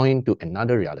and it's joined to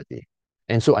another reality.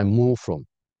 And so I moved from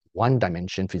one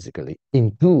dimension physically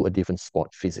into a different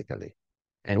spot physically.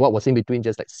 And what was in between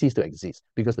just like ceased to exist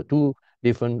because the 2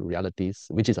 different realities,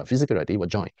 which is a physical reality, were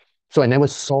joined. So I never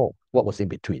saw what was in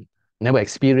between, never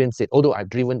experienced it, although I've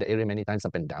driven the area many times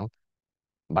up and down.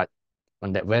 But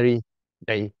on that very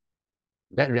day,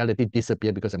 that reality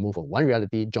disappeared because I moved from one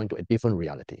reality joined to a different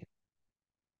reality.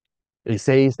 It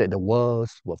says that the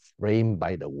worlds were framed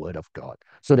by the word of God,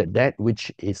 so that that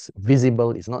which is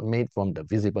visible is not made from the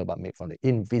visible, but made from the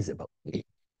invisible.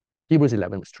 Hebrews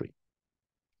 11:3.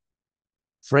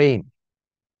 Frame.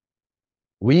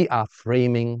 We are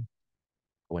framing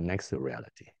our next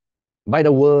reality by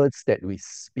the words that we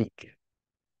speak.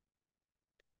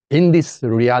 In this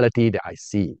reality that I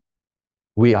see,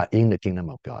 we are in the kingdom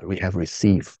of God. We have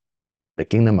received the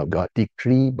kingdom of God,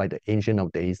 decreed by the Ancient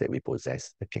of Days that we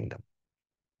possess the kingdom.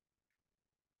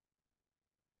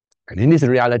 And in this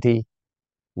reality,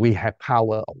 we have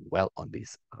power of wealth on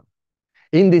this earth.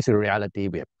 In this reality,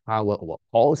 we have power over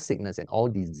all sickness and all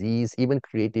disease, even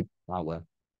creative power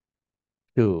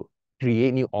to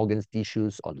create new organs,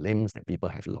 tissues, or limbs that people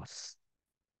have lost.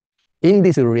 In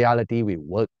this reality, we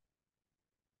work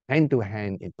hand to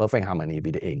hand in perfect harmony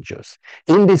with the angels.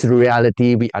 In this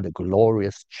reality, we are the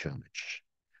glorious church,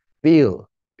 filled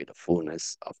with the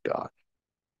fullness of God.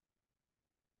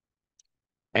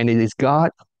 And it is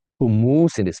God who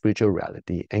moves in the spiritual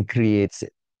reality and creates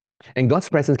it. And God's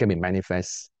presence can be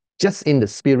manifest just in the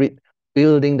spirit,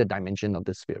 building the dimension of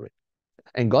the spirit.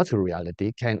 And God's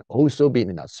reality can also be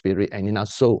in our spirit and in our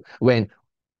soul. When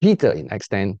Peter in Acts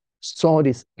 10 saw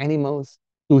these animals,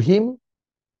 to him,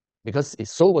 because his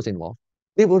soul was involved,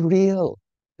 they were real.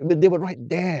 They were right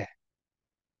there.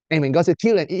 And when God said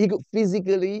kill them, he could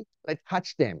physically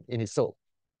touch them in his soul.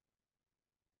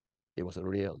 It was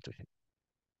real to him.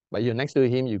 But you're next to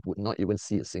him, you would not even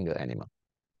see a single animal,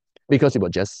 because it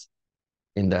was just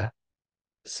in the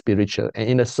spiritual and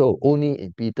in the soul, only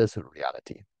in Peter's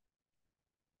reality.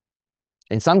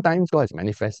 And sometimes God has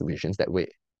manifest visions that way.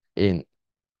 In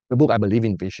the book I Believe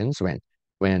in Visions, when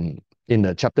in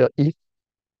the chapter E,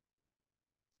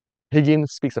 Hagin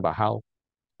speaks about how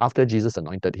after Jesus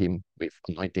anointed him with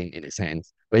anointing in his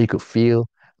hands, where he could feel,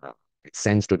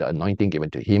 sense to the anointing given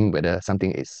to him, whether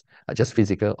something is just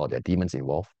physical or there are demons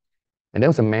involved. And there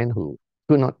was a man who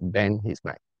could not bend his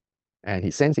back, and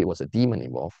he sensed it was a demon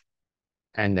involved.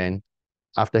 And then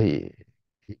after he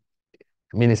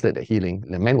ministered the healing,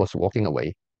 the man was walking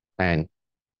away, and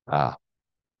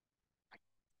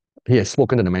he had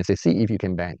spoken to the man, say, see if you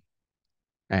can bend.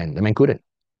 And the man couldn't.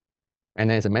 And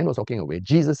as the man was walking away,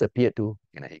 Jesus appeared to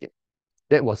Hagin.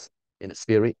 That was in the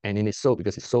spirit and in his soul,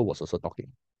 because his soul was also talking.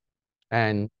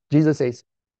 And Jesus says,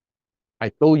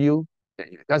 I told you that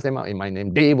if you cast them out in my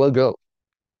name, they will go.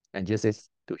 And Jesus says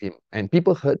to him, and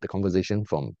people heard the conversation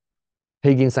from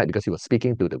Hagin's side because he was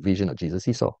speaking to the vision of Jesus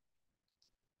he saw.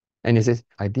 And he says,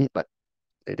 I did, but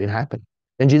it didn't happen.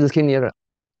 Then Jesus came nearer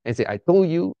and said, I told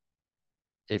you,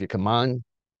 if you command,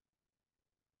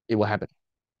 it will happen.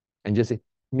 And just say,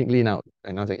 meekly now.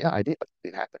 And I was like, yeah, I did, but it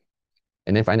didn't happen.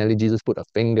 And then finally, Jesus put a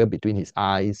finger between his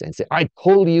eyes and said, I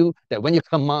told you that when you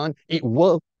command, it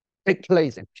will take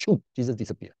place. And shoot, Jesus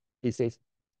disappeared. He says,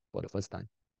 for the first time,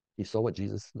 he saw what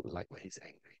Jesus looked like when he's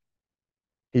angry.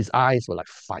 His eyes were like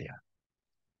fire.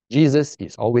 Jesus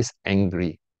is always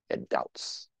angry at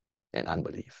doubts and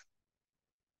unbelief.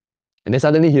 And then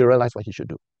suddenly he realized what he should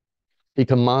do. He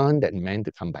commanded that man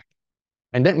to come back.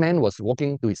 And that man was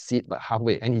walking to his seat but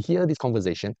halfway. And he heard this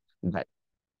conversation that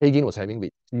Hagin was having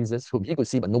with Jesus, whom he could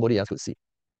see, but nobody else could see.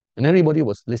 And everybody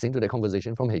was listening to the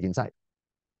conversation from Hagin's side.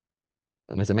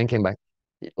 And as the man came back,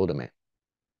 he told the man.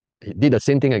 He did the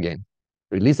same thing again,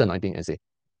 released the anointing and said,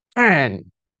 and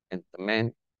the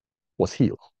man was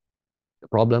healed. The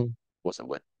problem was a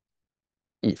word,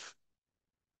 if,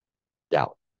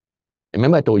 doubt.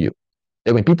 Remember I told you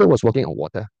that when Peter was walking on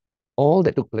water, all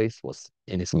that took place was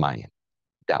in his mind,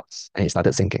 doubts, and he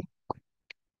started sinking.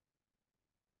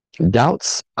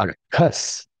 Doubts are a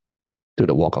curse to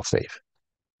the walk of faith.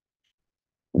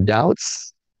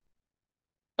 Doubts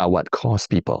are what cause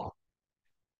people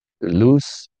to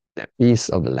lose that piece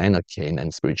of the land of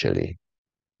Canaan spiritually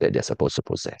that they're supposed to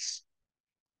possess.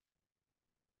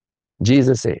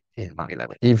 Jesus said in Mark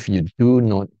 11, if you do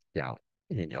not doubt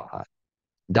in your heart,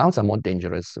 doubts are more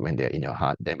dangerous when they're in your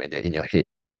heart than when they're in your head.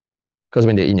 Because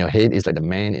when they're in your head, it's like the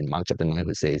man in Mark chapter 9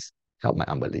 who says, help my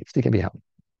unbelief. They can be helped.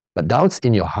 But doubts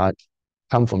in your heart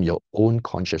come from your own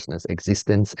consciousness,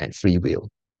 existence, and free will.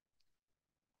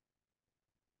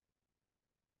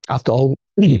 After all,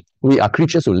 we are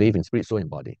creatures who live in spirit, soul, and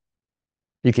body.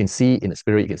 You can see in the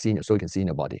spirit, you can see in your soul, you can see in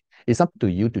your body. It's up to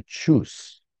you to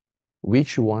choose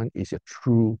which one is your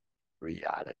true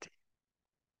reality.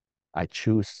 I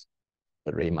choose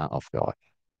the Rhema of God.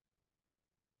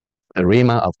 The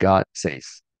Rhema of God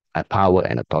says, I have power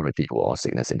and authority over all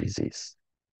sickness and disease.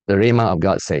 The Rhema of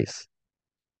God says,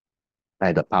 I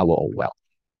have the power of wealth.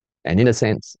 And in a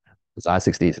sense, Isaiah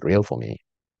 60 is real for me,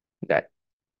 that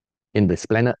in this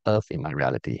planet Earth, in my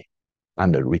reality,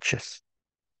 I'm the richest.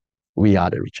 We are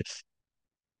the richest,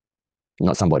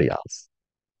 not somebody else.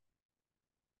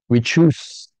 We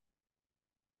choose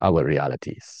our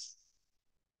realities.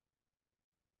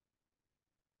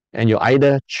 And you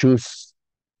either choose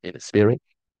in the spirit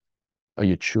or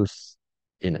you choose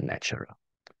in the natural.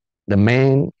 The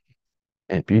man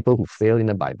and people who fail in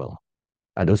the Bible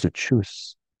are those who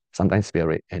choose sometimes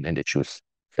spirit and then they choose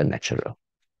the natural.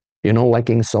 You know why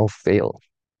King Saul failed?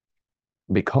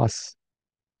 Because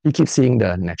he keeps seeing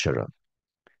the natural,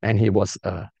 and he was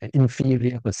an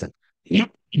inferior person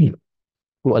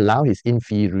who allowed his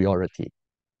inferiority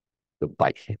to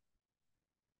bite him.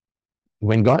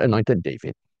 when God anointed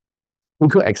David, who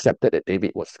could accepted that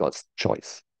David was God's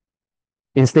choice.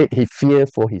 Instead, he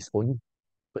feared for his own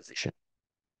position.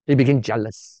 He became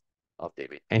jealous of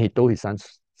David, and he told his son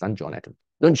Jonathan,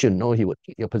 don't you know he would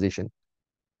take your position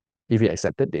if he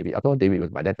accepted David? I thought David was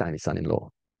by that time his son-in-law.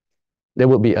 There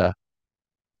would be a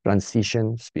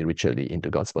transition spiritually into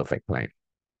God's perfect plan.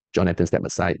 Jonathan stepped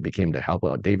aside, became the helper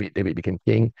of David. David became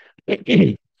king.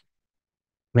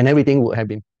 When everything would have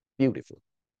been beautiful.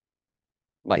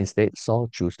 But instead, Saul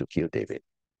chose to kill David,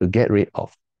 to get rid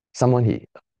of someone he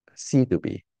see to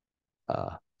be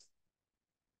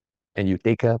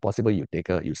possible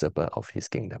usurper of his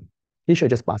kingdom. He should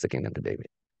just pass the kingdom to David,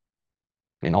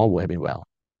 and all would have been well.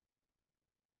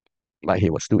 But he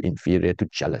was too inferior, too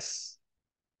jealous,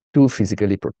 too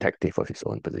physically protective of his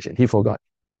own position. He forgot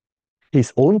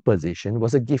his own position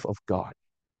was a gift of God.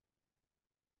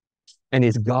 And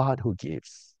it's God who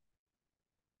gives,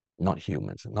 not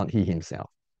humans, not he himself.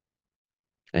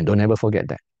 And don't ever forget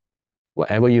that.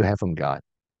 Whatever you have from God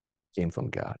came from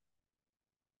God.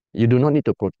 You do not need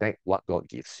to protect what God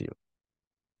gives you.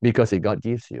 Because if God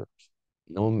gives you,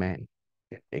 no man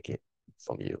can take it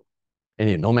from you. And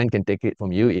if no man can take it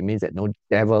from you, it means that no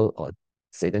devil or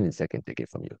Satan himself can take it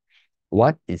from you.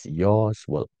 What is yours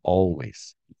will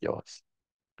always be yours.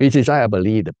 Which is why I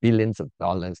believe the billions of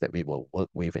dollars that we will work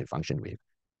with and function with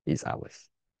is ours.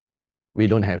 We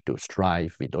don't have to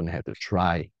strive. We don't have to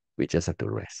try. We just have to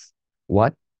rest.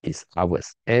 What is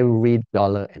ours? Every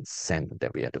dollar and cent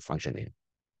that we have to function in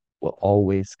will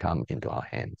always come into our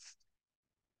hands,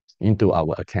 into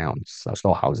our accounts, our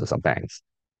storehouses, our banks.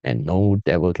 And no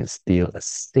devil can steal a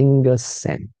single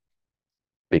cent.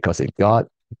 Because if God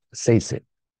says it,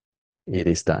 it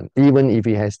is done. Even if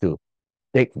he has to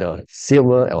take the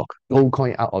silver or gold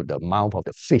coin out of the mouth of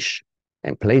the fish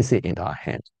and place it in our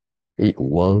hands, it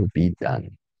will be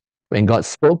done. When God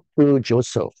spoke to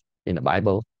Joseph in the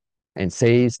Bible and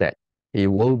says that he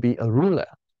will be a ruler,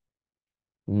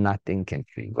 nothing can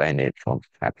prevent it from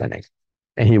happening.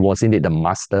 And he was indeed the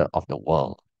master of the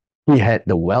world. He had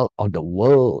the wealth of the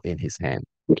world in his hand.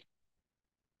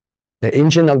 The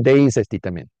Ancient of Days has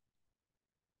determined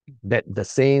that the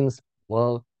saints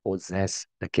will possess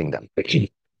the kingdom.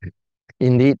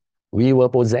 Indeed, we will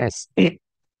possess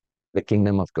the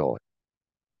kingdom of God.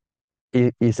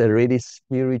 It is already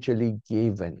spiritually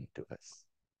given to us.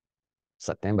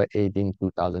 September 18,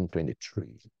 2023.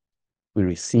 We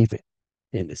receive it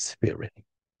in the spirit.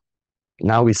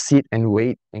 Now we sit and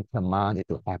wait and command it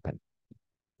to happen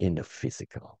in the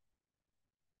physical.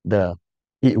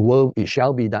 It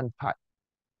shall be done part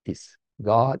is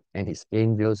God and his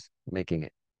angels making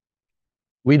it.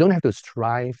 We don't have to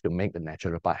strive to make the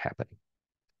natural part happen.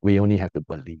 We only have to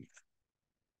believe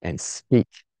and speak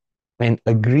and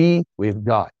agree with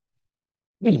God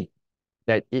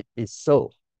that it is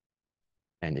so,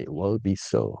 and it will be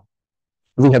so.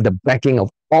 We have the backing of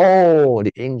all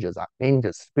the angels,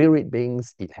 archangels, spirit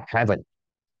beings in heaven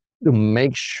to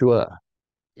make sure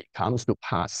it comes to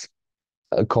pass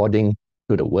according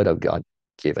to the word of God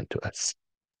given to us.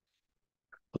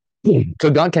 So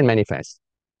God can manifest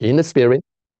in the spirit.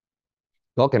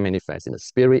 God can manifest in the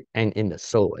spirit and in the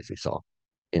soul, as we saw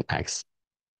in Acts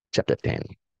chapter 10.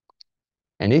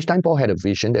 And each time Paul had a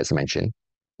vision that's mentioned,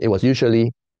 it was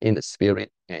usually in the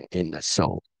spirit and in the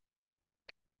soul.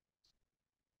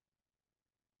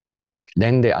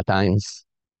 Then there are times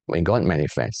when God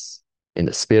manifests in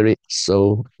the spirit,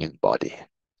 soul, and body.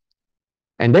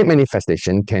 And that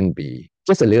manifestation can be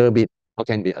just a little bit or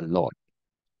can be a lot.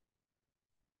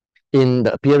 In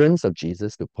the appearance of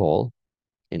Jesus to Paul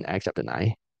in Acts chapter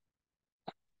 9,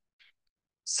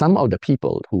 some of the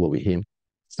people who were with him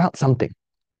felt something,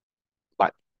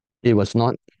 but it was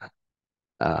not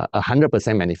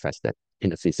 100% manifested in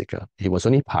the physical. It was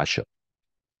only partial.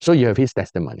 So you have his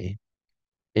testimony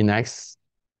in Acts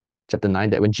chapter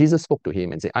 9 that when Jesus spoke to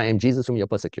him and said, I am Jesus whom you're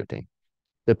persecuting,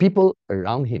 the people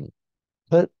around him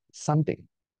heard something,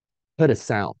 heard a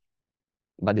sound,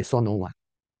 but they saw no one.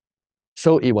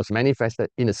 So it was manifested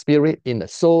in the spirit, in the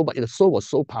soul, but the soul was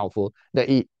so powerful that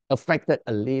it affected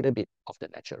a little bit of the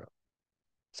natural,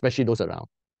 especially those around.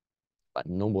 But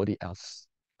nobody else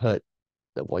heard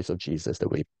the voice of Jesus the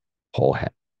way Paul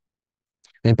had.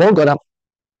 When Paul got up,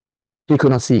 he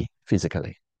could not see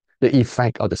physically. The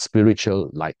effect of the spiritual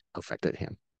light affected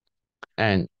him.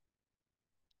 And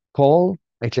Paul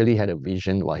actually had a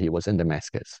vision while he was in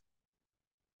Damascus.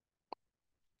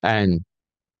 And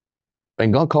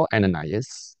when God called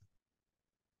Ananias,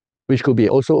 which could be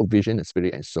also a vision in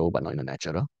spirit and soul, but not in the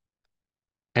natural,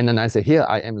 Ananias said, here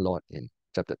I am, Lord, in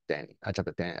chapter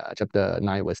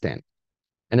 9, verse 10.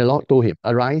 And the Lord told him,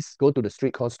 Arise, go to the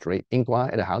street called Straight, inquire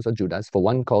at the house of Judas for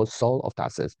one called Saul of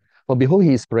Tarsus. For behold,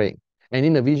 he is praying. And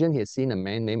in the vision, he has seen a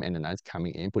man named Ananias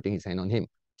coming in, putting his hand on him,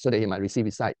 so that he might receive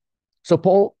his sight. So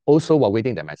Paul also, while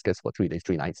waiting in Damascus for 3 days,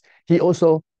 3 nights, he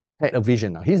also had a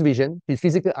vision. Now, his vision, his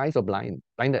physical eyes were blinded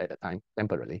at the time,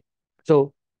 temporarily.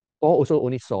 So Paul also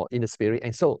only saw in the spirit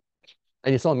and soul.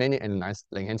 And he saw many Ananias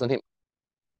laying hands on him.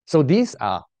 So these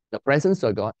are the presence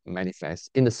of God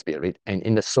manifest in the spirit and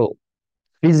in the soul.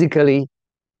 Physically,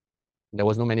 there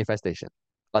was no manifestation.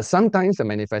 But sometimes the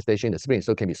manifestation in the spirit and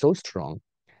soul can be so strong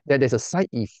that there's a side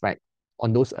effect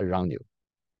on those around you.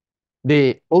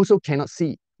 They also cannot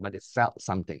see, but they felt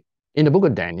something. In the book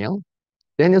of Daniel,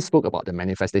 Daniel spoke about the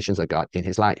manifestations of God in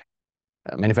his life,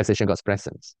 manifestation of God's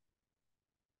presence.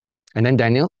 And then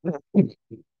Daniel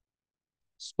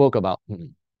spoke about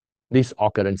these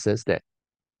occurrences that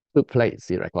took place.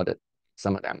 He recorded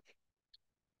some of them.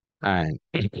 And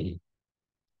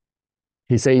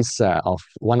he says of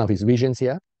one of his visions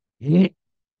here, in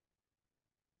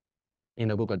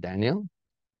the book of Daniel,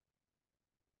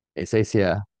 it says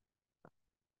here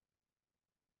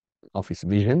of his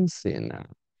visions in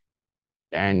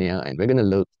Daniel, and we're going to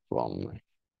look from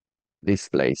this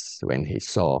place when he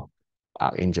saw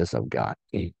archangels of God.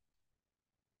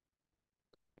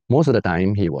 Most of the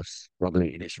time, he was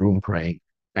probably in his room praying,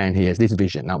 and he has this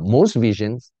vision. Now, most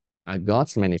visions are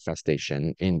God's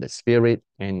manifestation in the spirit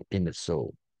and in the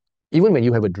soul. Even when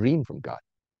you have a dream from God,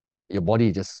 your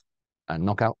body just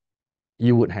knock out,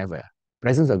 you would have a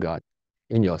presence of God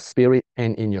in your spirit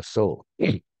and in your soul.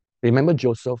 Remember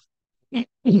Joseph,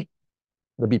 the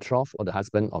betrothed or the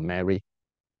husband of Mary,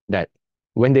 that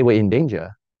when they were in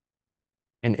danger,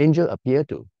 an angel appeared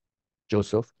to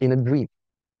Joseph in a dream.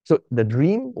 So the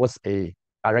dream was a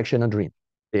directional dream.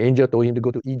 The angel told him to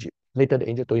go to Egypt. Later, the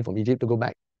angel told him from Egypt to go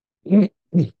back.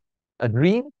 A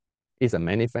dream is a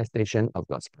manifestation of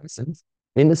God's presence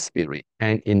in the spirit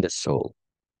and in the soul.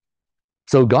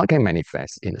 So God can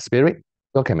manifest in the spirit,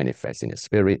 God can manifest in the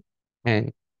spirit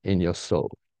and in your soul.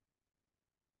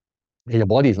 And your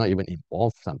body is not even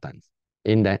involved sometimes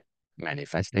in that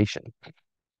manifestation.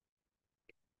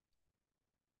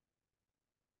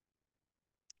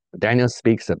 Daniel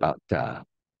speaks about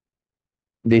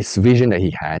this vision that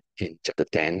he had in chapter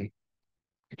 10.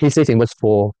 He says in verse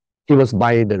 4, he was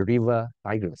by the river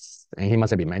Tigris, and he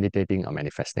must have been meditating or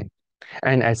manifesting.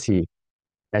 And as he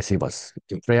was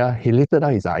in prayer, he lifted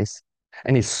up his eyes,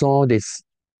 and he saw this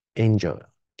angel,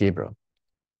 Gabriel,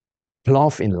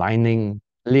 clothed in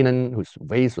linen, whose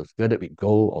waist was girded with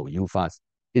gold or uphaz.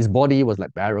 His body was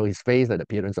like beryl, his face like the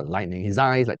appearance of lightning, his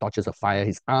eyes like torches of fire,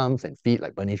 his arms and feet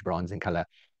like burnished bronze in color,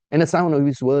 and the sound of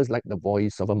his words like the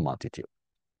voice of a multitude.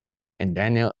 And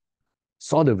Daniel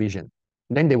saw the vision.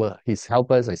 Then they were his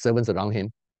helpers, his servants around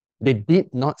him. They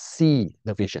did not see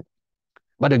the vision,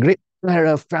 but a great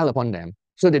terror fell upon them,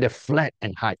 so that they fled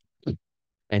and hid.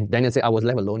 And Daniel said, I was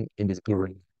left alone in this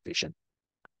great vision.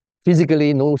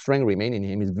 Physically, no strength remained in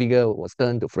him. His vigor was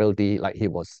turned to frailty, like he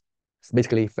was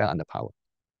basically fell under power.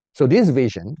 So this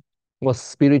vision was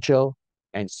spiritual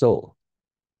and soul.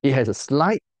 It has a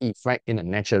slight effect in the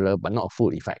natural, but not a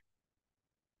full effect.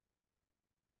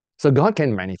 So God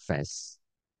can manifest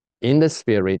in the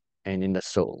spirit and in the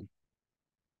soul.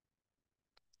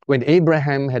 When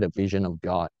Abraham had a vision of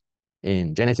God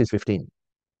in Genesis 15,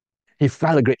 he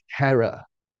felt a great terror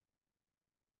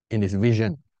in his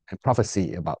vision and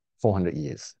prophecy about 400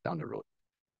 years down the road.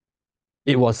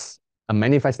 It was a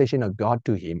manifestation of God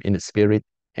to him in the spirit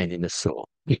and in the soul.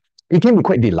 It can be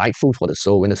quite delightful for the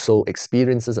soul when the soul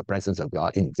experiences the presence of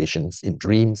God in visions, in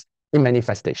dreams, in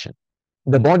manifestation.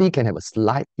 The body can have a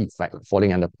slight effect, like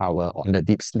falling under power or under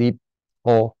deep sleep,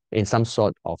 or in some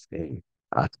sort of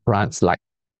a trance-like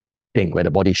thing where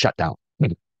the body shut down.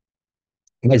 But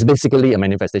it's basically a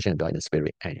manifestation of God in the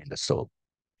spirit and in the soul.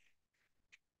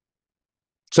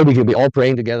 So we could be all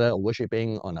praying together or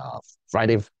worshiping on a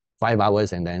Friday, 5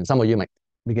 hours, and then some of you might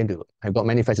begin to have God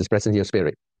manifest His presence in your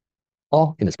spirit,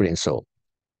 or in the spirit and soul.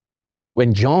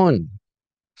 When John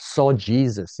saw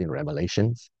Jesus in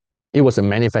Revelations, it was a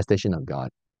manifestation of God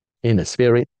in the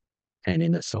spirit and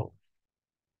in the soul.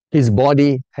 His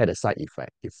body had a side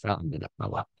effect. He fell under the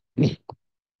power.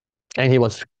 And he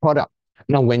was caught up.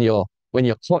 Now, when you're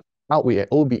caught out with an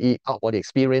OBE, out body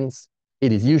experience,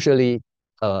 it is usually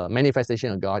a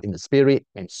manifestation of God in the spirit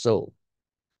and soul.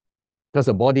 Because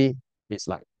the body is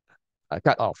like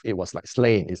cut off. It was like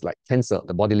slain. It's like cancer,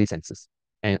 the bodily senses.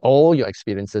 And all your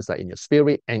experiences are in your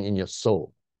spirit and in your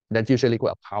soul. That's usually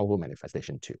quite a powerful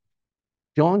manifestation too.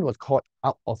 John was caught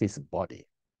out of his body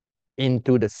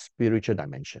into the spiritual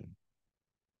dimension.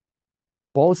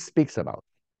 Paul speaks about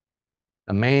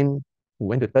a man who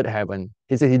went to third heaven,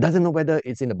 he said he doesn't know whether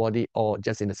it's in the body or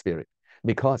just in the spirit,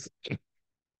 because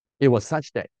it was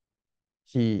such that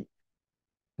he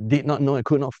did not know and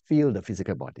could not feel the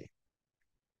physical body.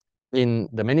 In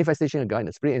the manifestation of God in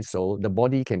the spirit and soul, the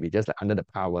body can be just like under the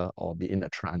power or be in a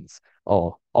trance,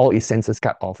 or all its senses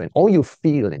cut off, and all you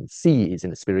feel and see is in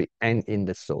the spirit and in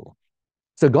the soul.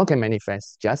 So God can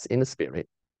manifest just in the spirit,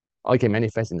 or he can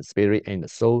manifest in the spirit and the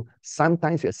soul,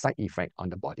 sometimes with a side effect on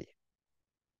the body.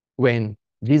 When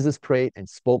Jesus prayed and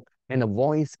spoke, and a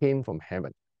voice came from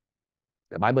heaven,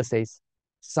 the Bible says,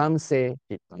 some say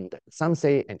it thundered, some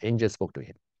say an angel spoke to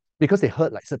him, because they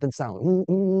heard like certain sound,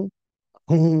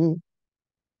 and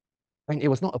it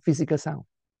was not a physical sound.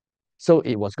 So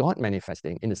it was God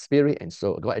manifesting in the spirit and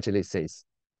soul. God actually says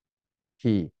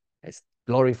he has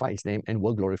glorified his name and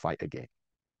will glorify again.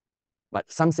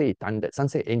 But some say it thundered, some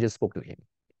say angels spoke to him.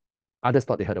 Others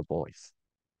thought they heard a voice.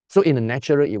 So in the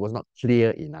natural, it was not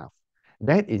clear enough.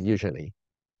 That is usually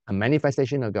a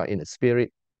manifestation of God in the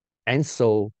spirit and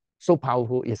soul, so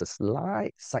powerful, it has a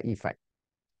slight side effect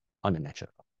on the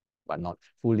natural, but not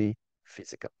fully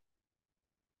physical.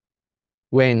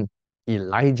 When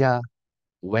Elijah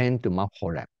went to Mount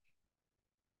Horeb,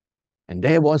 and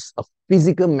there was a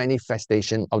physical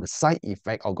manifestation of the side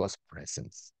effect of God's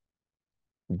presence.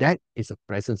 That is the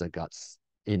presence of God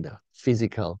in the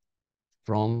physical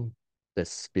from the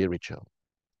spiritual.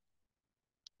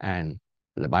 And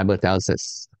the Bible tells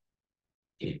us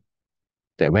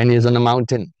that when he's on the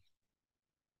mountain,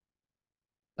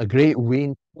 a great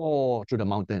wind poured through the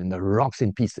mountain and the rocks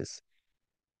in pieces,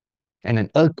 and an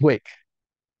earthquake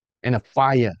and a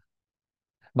fire.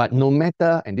 But no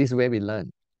matter, and this is where we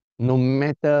learn, no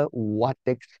matter what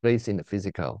takes place in the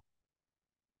physical,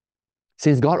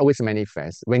 since God always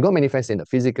manifests, when God manifests in the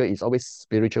physical, it's always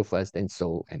spiritual first, then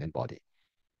soul, and then body.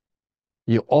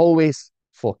 You always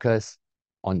focus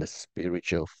on the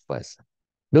spiritual first.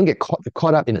 Don't get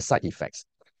caught up in the side effects.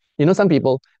 You know, some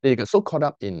people, they get so caught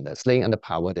up in the slaying under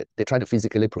power that they try to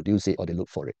physically produce it or they look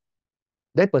for it.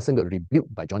 That person got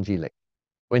rebuked by John G. Lake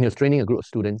when he was training a group of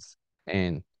students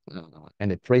and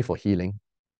they pray for healing.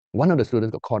 One of the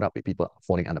students got caught up with people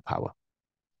falling under power.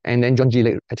 And then John G.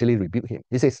 Lake actually rebuked him.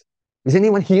 He says, is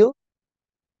anyone healed?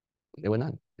 There were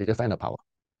none. They just found the power.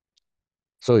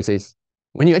 So he says,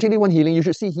 when you actually want healing, you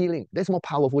should see healing. That's more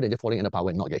powerful than just falling under power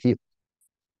and not get healed.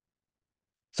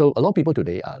 So a lot of people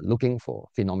today are looking for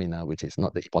phenomena, which is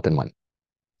not the important one.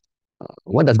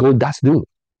 What does gold dust do?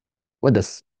 What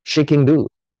does shaking do?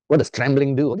 What does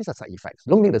trembling do? All these are side effects.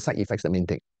 Don't make the side effects the main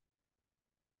thing.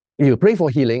 If you pray for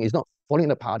healing, it's not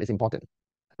falling apart, it's important.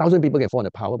 1,000 people can fall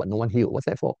under power, but no one healed. What's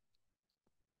that for?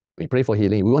 We pray for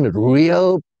healing. We want a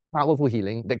real powerful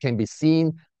healing that can be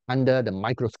seen under the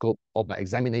microscope or by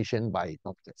examination by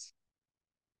doctors.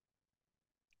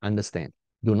 Understand.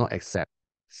 Do not accept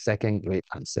second-grade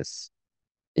answers.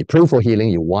 You pray for healing,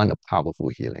 you want a powerful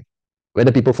healing.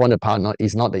 Whether people fall under power or not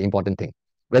is not the important thing.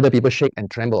 Whether people shake and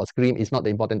tremble or scream is not the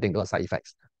important thing. Those are side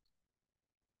effects.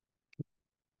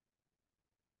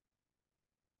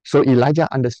 So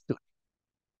Elijah understood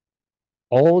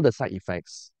all the side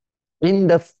effects in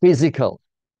the physical,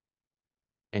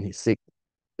 and he seek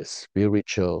the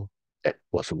spiritual. That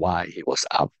was why he was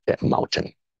up that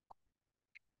mountain.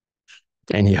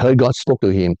 And he heard God spoke to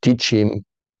him, teach him,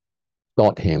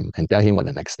 taught him, and tell him what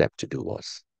the next step to do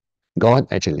was. God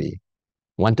actually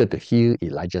wanted to heal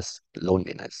Elijah's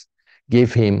loneliness,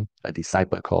 gave him a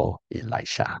disciple called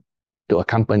Elisha to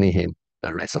accompany him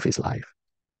the rest of his life.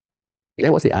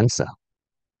 That was the answer.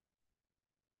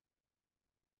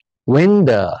 When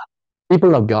the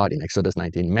people of God in Exodus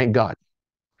 19 met God,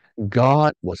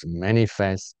 God was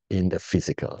manifest in the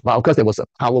physical. But of course, there was a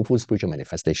powerful spiritual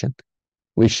manifestation,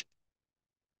 which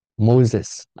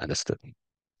Moses understood.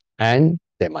 And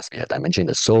there must be a dimension in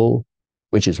the soul,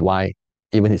 which is why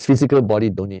even his physical body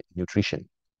don't need nutrition.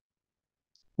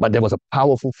 But there was a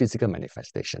powerful physical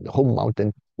manifestation. The whole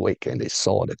mountain quaked and they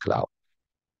saw the cloud.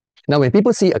 Now, when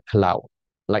people see a cloud,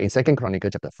 like in 2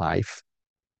 Chronicles chapter 5,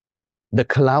 the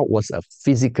cloud was a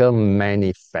physical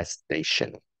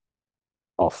manifestation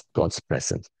of God's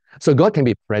presence. So God can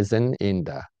be present in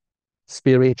the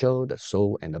spiritual, the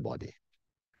soul, and the body.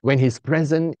 When he's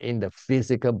present in the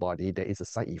physical body, there is a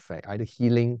side effect, either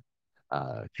healing,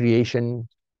 creation,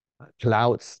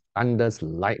 clouds, thunders,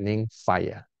 lightning,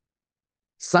 fire.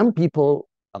 Some people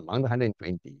among the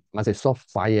 120 must have saw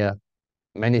fire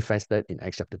manifested in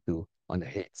Acts chapter 2 on the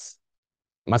heads.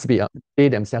 Must be they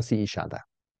themselves see each other.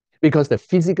 Because the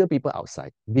physical people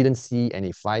outside didn't see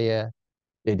any fire,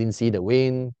 they didn't see the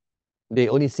wind, they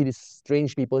only see these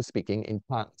strange people speaking in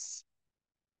tongues.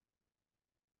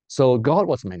 So God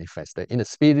was manifested in the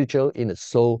spiritual, in the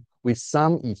soul, with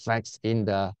some effects in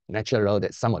the natural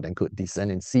that some of them could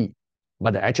discern and see.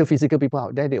 But the actual physical people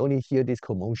out there, they only hear this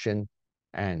commotion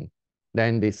and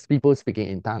then these people speaking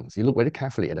in tongues. You look very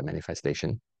carefully at the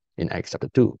manifestation in Acts chapter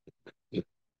 2. It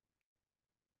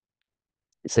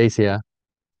says here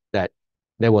that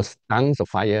there was tongues of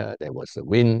fire, there was a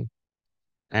wind.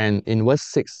 And in verse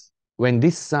 6, when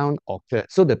this sound occurred,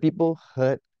 so the people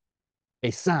heard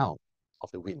a sound of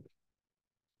the wind.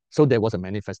 So there was a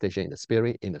manifestation in the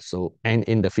spirit, in the soul, and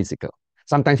in the physical.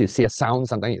 Sometimes you see a sound,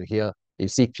 sometimes you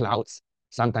see clouds,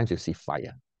 sometimes you see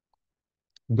fire.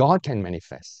 God can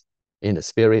manifest in the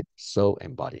spirit, soul,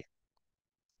 and body.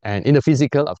 And in the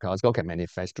physical, of course, God can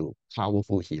manifest through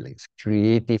powerful healings,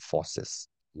 creative forces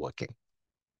working.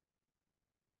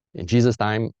 In Jesus'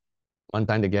 time, one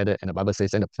time together, and the Bible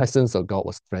says, and the presence of God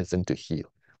was present to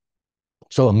heal.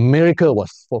 So a miracle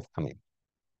was forthcoming,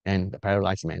 and the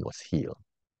paralyzed man was healed.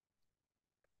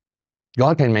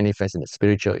 God can manifest in the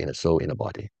spiritual, in the soul, in the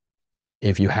body.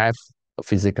 If you have a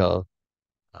physical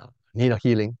need of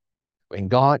healing, when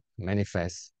God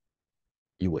manifests,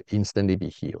 you will instantly be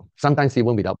healed. Sometimes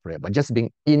even without prayer, but just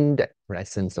being in that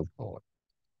presence of God,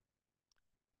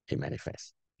 it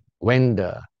manifests. When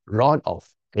the rod of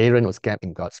Aaron was kept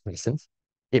in God's presence,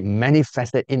 it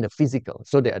manifested in the physical.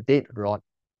 So that a dead rod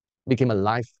became a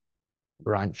live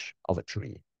branch of a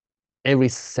tree. Every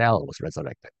cell was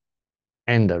resurrected.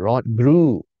 And the rod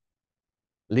grew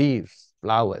leaves,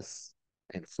 flowers,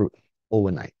 and fruit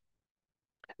overnight.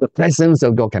 The presence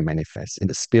of God can manifest in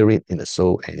the spirit, in the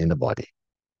soul, and in the body.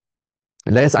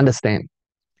 And let us understand,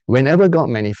 whenever God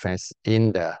manifests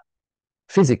in the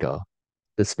physical,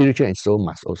 the spiritual and soul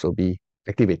must also be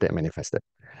activated and manifested.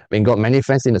 When God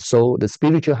manifests in the soul, the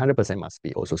spiritual 100% must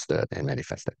be also stirred and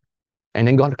manifested. And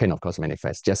then God can, of course,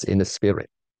 manifest just in the spirit.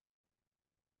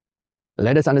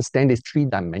 Let us understand these three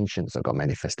dimensions of God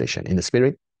manifestation: in the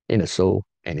spirit, in the soul,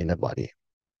 and in the body.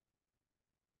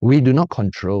 We do not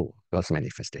control God's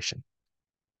manifestation.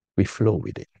 We flow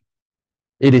with it.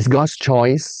 It is God's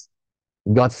choice,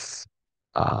 God's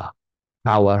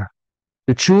power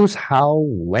to choose how,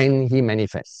 when He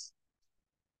manifests.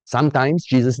 Sometimes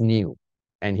Jesus knew,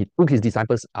 and He took His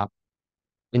disciples up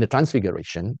in the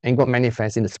transfiguration, and God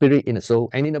manifests in the spirit, in the soul,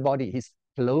 and in the body. His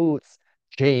clothes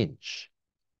change.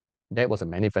 That was a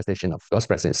manifestation of God's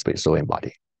presence in spirit, soul, and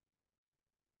body.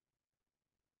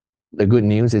 The good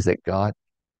news is that God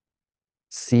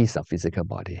sees our physical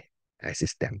body as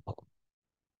His temple.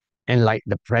 And like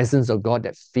the presence of God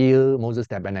that filled Moses'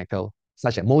 tabernacle,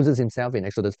 such as Moses himself in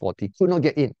Exodus 40 could not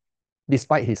get in,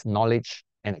 despite his knowledge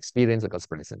and experience of God's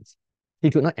presence. He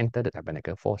could not enter the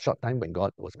tabernacle for a short time when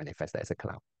God was manifested as a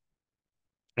cloud.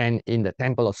 And in the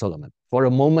temple of Solomon, for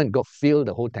a moment, God filled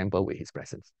the whole temple with His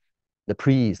presence. The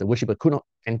priests, the worshippers could not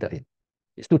enter in.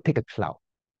 It still take a cloud.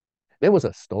 There was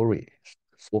a story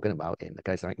spoken about in the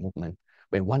charismatic movement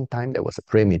when one time there was a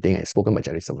prayer meeting and spoken by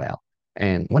Jerry Savelle.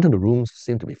 And one of the rooms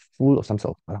seemed to be full of some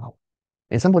sort of cloud.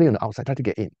 And somebody on the outside tried to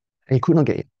get in, and he could not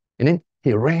get in. And then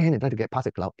he ran and tried to get past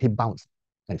the cloud. He bounced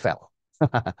and fell.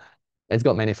 As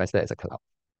God manifested as a cloud.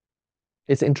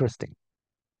 It's interesting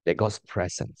that God's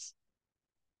presence,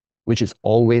 which is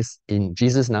always in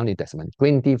Jesus now, New Testament,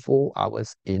 24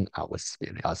 hours in our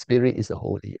spirit. Our spirit is the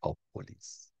Holy of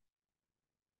Holies.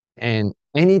 And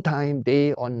anytime,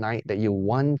 day or night, that you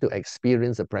want to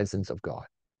experience the presence of God,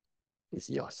 it's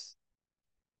yours.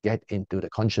 Get into the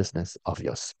consciousness of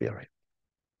your spirit.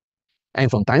 And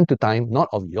from time to time, not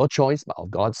of your choice, but of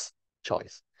God's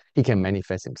choice, He can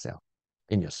manifest Himself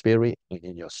in your spirit and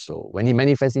in your soul. When He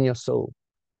manifests in your soul,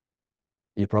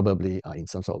 you probably are in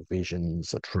some sort of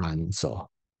visions or trance or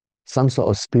some sort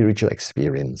of spiritual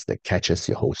experience that catches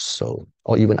your whole soul,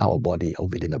 or even our body or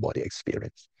within the body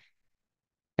experience.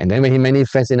 And then when He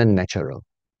manifests in the natural,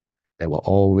 there will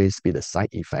always be the side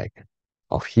effect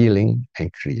of healing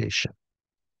and creation.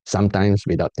 Sometimes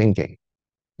without thinking,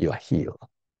 you are healed.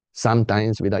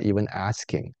 Sometimes without even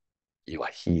asking, you are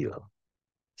healed.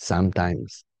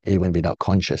 Sometimes even without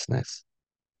consciousness,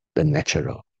 the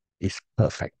natural is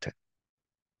perfected.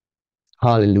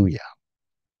 Hallelujah.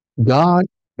 God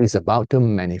is about to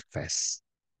manifest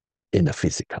in the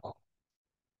physical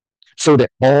so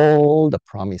that all the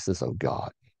promises of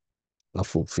God are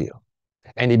fulfilled.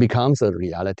 And it becomes a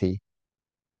reality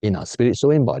in our spirit,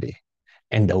 soul, and body.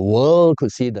 And the world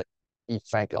could see the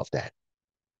effect of that.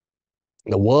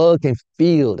 The world can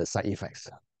feel the side effects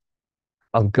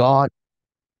of God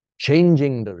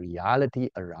changing the reality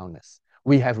around us.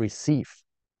 We have received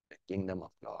the kingdom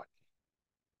of God.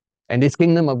 And this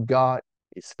kingdom of God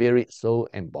is spirit, soul,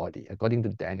 and body, according to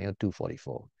Daniel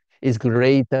 2:44. Is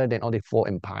greater than all the four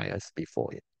empires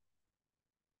before it.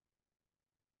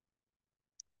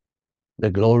 The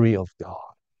glory of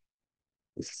God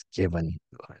is given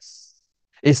to us.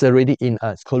 It's already in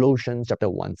us. Colossians chapter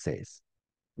 1 says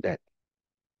that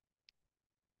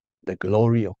the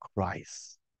glory of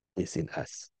Christ is in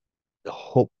us, the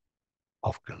hope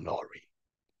of glory.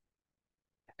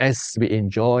 As we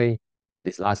enjoy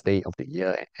this last day of the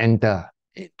year and enter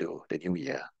into the new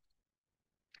year,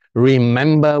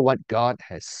 remember what God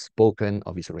has spoken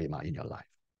of His Rhema in your life.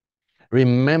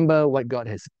 Remember what God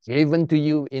has given to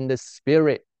you in the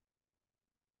Spirit.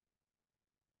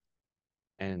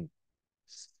 And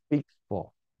speak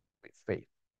forth with faith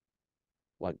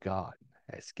what God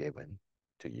has given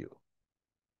to you.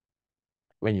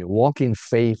 When you walk in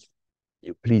faith,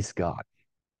 you please God.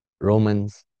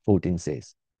 Romans 14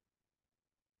 says,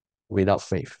 without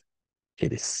faith,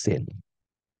 it is sin.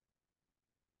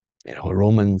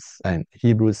 Romans and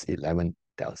Hebrews 11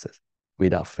 tells us,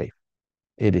 without faith,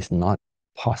 it is not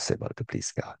possible to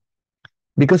please God.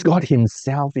 Because God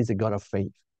Himself is a God of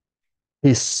faith.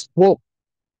 He spoke,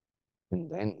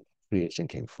 and then creation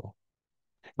came forth.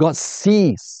 God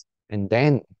sees, and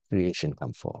then creation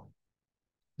comes forth.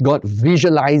 God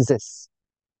visualizes,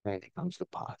 and it comes to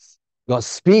pass. God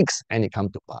speaks, and it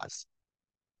comes to pass.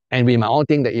 And we might all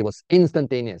think that it was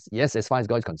instantaneous. Yes, as far as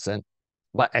God is concerned.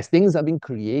 But as things are being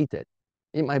created,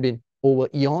 it might have been over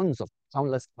eons of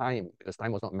countless time, because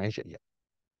time was not measured yet.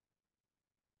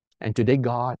 And today,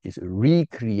 God is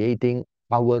recreating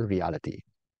our reality.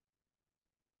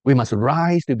 We must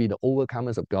rise to be the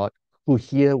overcomers of God who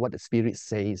hear what the Spirit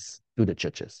says to the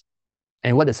churches.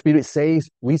 And what the Spirit says,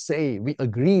 we say, we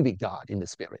agree with God in the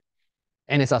Spirit.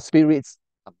 And as our spirits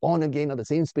are born again of the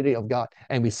same Spirit of God,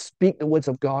 and we speak the words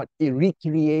of God, it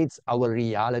recreates our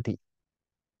reality.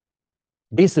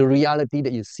 This reality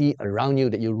that you see around you,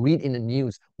 that you read in the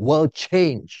news, will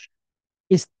change.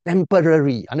 It's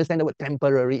temporary. Understand the word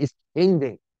temporary? It's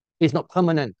changing. It's not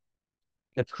permanent.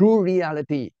 The true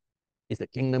reality is the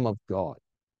kingdom of God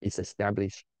is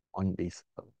established on this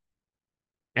earth.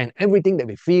 And everything that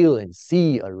we feel and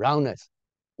see around us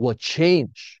will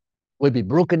change, will be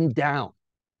broken down,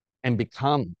 and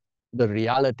become the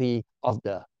reality of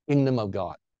the kingdom of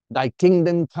God. Thy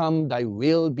kingdom come, thy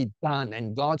will be done,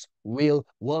 and God's will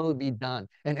be done.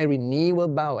 And every knee will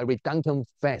bow, every tongue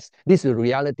confess. This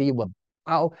reality will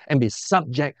bow and be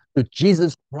subject to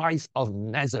Jesus Christ of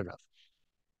Nazareth.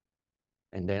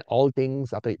 And then all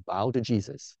things, after it bow to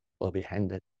Jesus, will be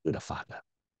handed to the Father.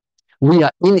 We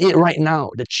are in it right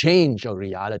now, the change of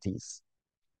realities.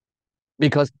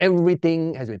 Because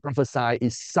everything has been prophesied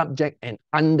is subject and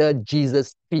under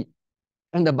Jesus' feet.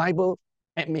 And the Bible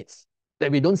admits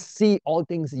that we don't see all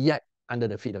things yet under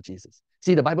the feet of Jesus.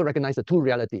 See, the Bible recognizes the two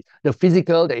realities, the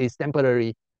physical that is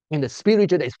temporary and the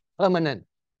spiritual that is permanent.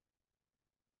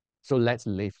 So let's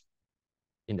live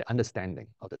in the understanding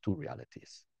of the two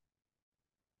realities.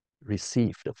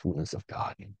 Receive the fullness of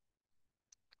God.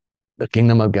 The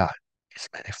kingdom of God is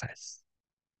manifest.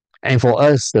 And for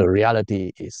us, the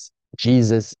reality is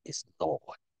Jesus is Lord.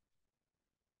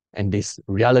 And this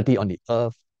reality on the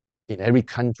earth, in every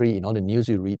country, in all the news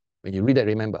you read, when you read that,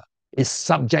 remember, is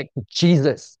subject to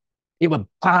Jesus. It will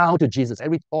bow to Jesus.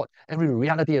 Every thought, every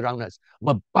reality around us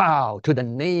will bow to the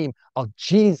name of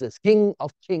Jesus, King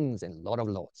of Kings and Lord of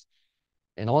Lords.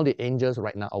 And all the angels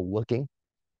right now are working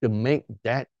to make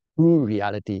that true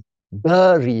reality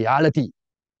the reality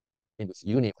in this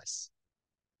universe.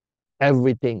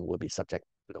 Everything will be subject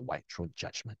to the white throne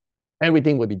judgment.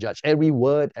 Everything will be judged. Every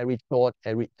word, every thought,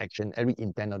 every action, every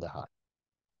intent of the heart.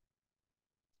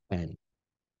 And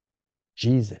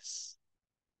Jesus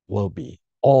will be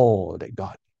all that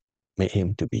God made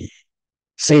him to be.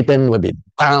 Satan will be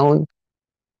bound,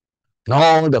 and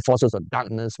all the forces of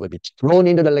darkness will be thrown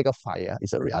into the lake of fire.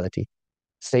 It's a reality.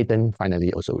 Satan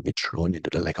finally also will be thrown into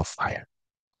the lake of fire.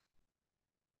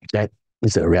 That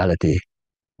is a reality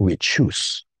we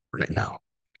choose right now.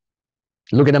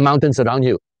 Look at the mountains around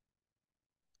you.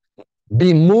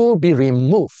 Be moved, be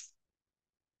removed,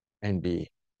 and be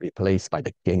replaced by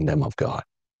the kingdom of God.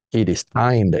 It is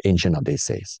time, the Ancient of Days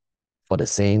says, for the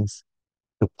saints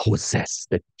to possess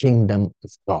the kingdom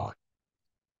of God.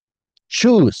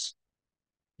 Choose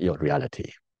your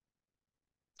reality,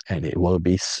 and it will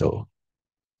be so.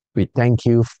 We thank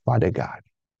you, Father God,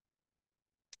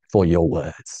 for your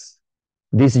words.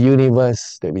 This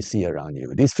universe that we see around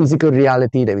you, this physical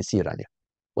reality that we see around you,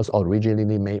 was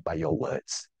originally made by your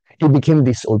words. It became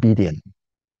disobedient.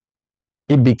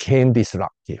 It became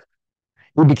disruptive.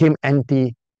 It became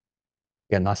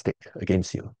anti-agnostic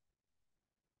against you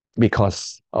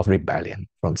because of rebellion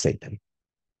from Satan.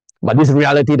 But this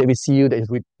reality that we see you, that is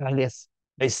rebellious,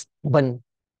 that is stubborn,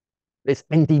 that is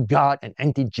anti-God and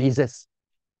anti-Jesus,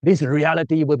 this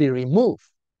reality will be removed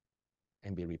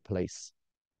and be replaced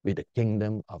with the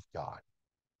kingdom of God.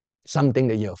 Something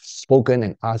that you have spoken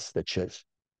and asked the church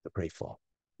to pray for.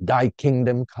 Thy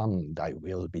kingdom come, thy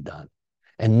will be done.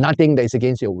 And nothing that is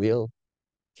against your will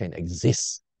can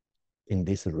exist in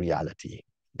this reality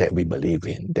that we believe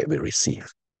in, that we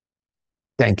receive.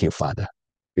 Thank you, Father.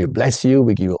 We bless you.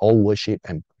 We give you all worship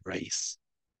and praise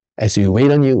as we wait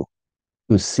on you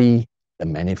to see the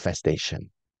manifestation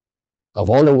of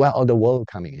all the wealth of the world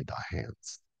coming into our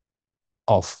hands,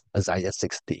 of Isaiah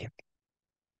 60,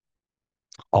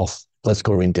 of 1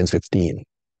 Corinthians 15,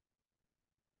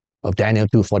 of Daniel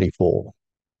 2:44.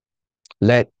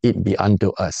 Let it be unto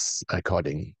us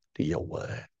according to your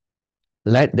word.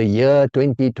 Let the year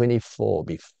 2024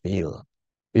 be filled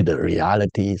with the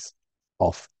realities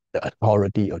of the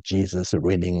authority of Jesus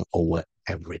reigning over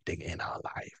everything in our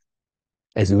life.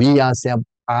 As we ourselves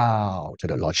bow to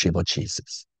the Lordship of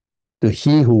Jesus, to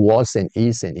He who was and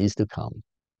is to come,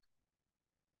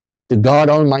 to God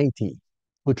Almighty,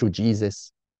 who through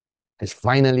Jesus has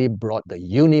finally brought the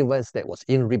universe that was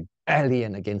in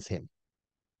rebellion against Him,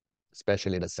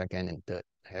 especially the second and third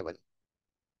heaven,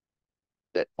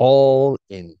 that all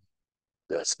in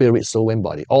the spirit, soul, and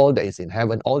body, all that is in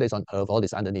heaven, all that is on earth, all that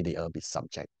is underneath the earth, be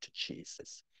subject to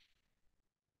Jesus.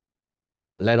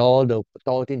 Let all the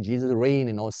authority in Jesus reign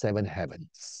in all seven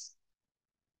heavens.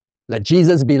 Let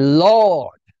Jesus be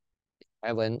Lord in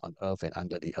heaven, on earth, and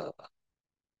under the earth.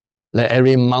 Let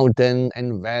every mountain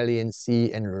and valley and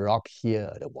sea and rock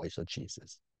hear the voice of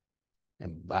Jesus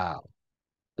and bow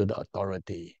to the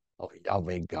authority of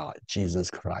Yahweh God, Jesus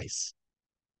Christ.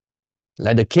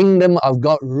 Let the kingdom of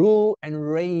God rule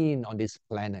and reign on this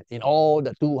planet in all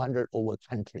the 200 over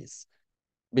countries,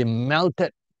 be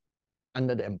melted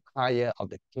under the empire of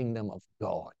the kingdom of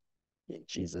God in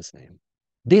Jesus' name.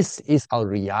 This is our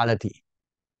reality,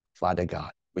 Father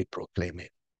God. We proclaim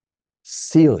it.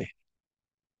 Seal it.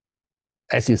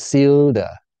 As you seal the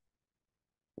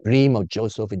dream of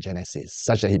Joseph in Genesis,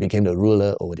 such that he became the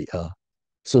ruler over the earth.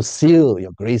 So seal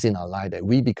your grace in our life that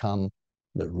we become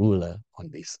the ruler on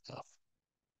this earth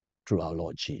through our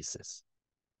Lord Jesus.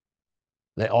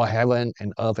 Let all heaven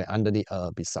and earth and under the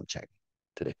earth be subject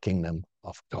to the kingdom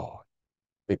of God.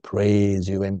 We praise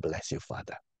you and bless you,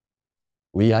 Father.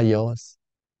 We are yours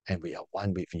and we are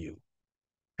one with you.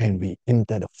 And we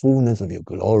enter the fullness of your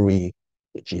glory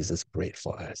that Jesus prayed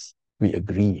for us. We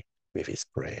agree with his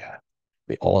prayer.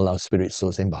 With all our spirit,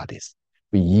 souls, and bodies,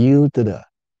 we yield to the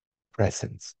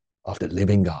presence of the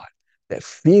living God that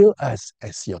fill us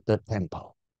as your third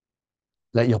temple.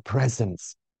 Let your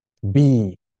presence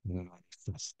be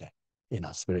manifested in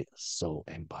our spirit, soul,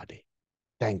 and body.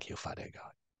 Thank you, Father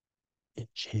God. In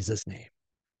Jesus' name,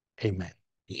 amen.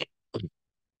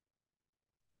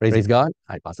 Praise God.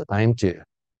 I pass the time to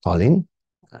Pauline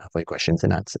for your questions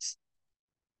and answers.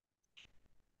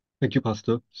 Thank you,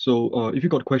 Pastor. So if you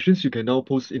got questions, you can now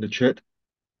post in the chat.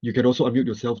 You can also unmute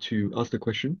yourself to ask the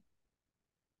question.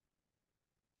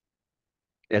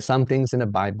 There are some things in the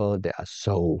Bible that are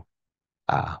so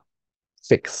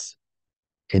fixed.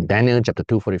 In Daniel chapter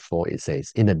 2:44, it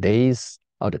says, in the days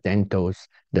of the 10 toes,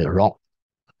 the rock,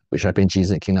 which represents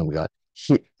Jesus in the kingdom of God,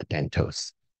 hit the 10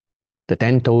 toes. The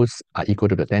 10 toes are equal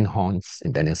to the 10 horns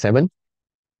in Daniel 7.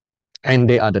 And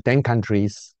they are the 10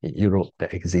 countries in Europe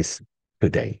that exist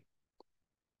today.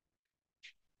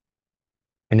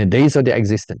 In the days of their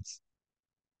existence,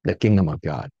 the kingdom of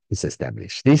God is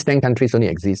established. These 10 countries only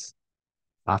exist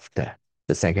after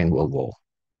the Second World War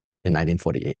in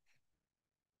 1948.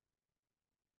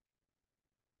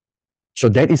 So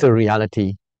that is a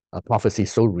reality, a prophecy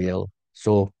so real,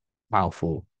 so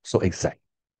powerful, so exact.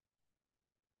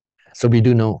 So we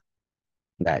do know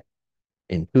that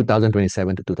in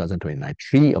 2027 to 2029,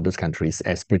 3 of those countries,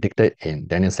 as predicted in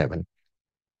Daniel 7,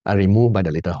 are removed by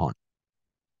the little horn.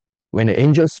 When the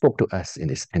angels spoke to us in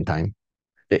this end time,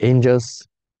 the angels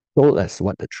told us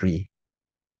what the three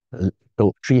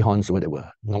horns were that were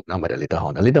knocked down by the little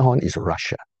horn. The little horn is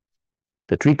Russia.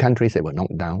 The 3 countries that were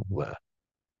knocked down were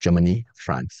Germany,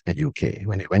 France, and UK.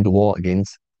 When they went to war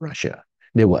against Russia,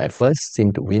 they will at first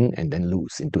seem to win and then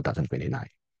lose in 2029.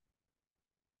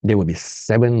 There will be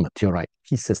 7 meteorite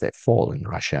pieces that fall in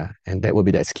Russia, and that will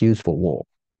be the excuse for war,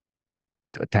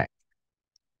 to attack.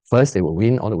 First, they will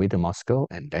win all the way to Moscow,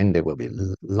 and then they will be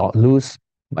lose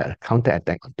by a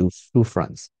counterattack on 2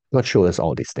 fronts. God shows us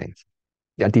all these things.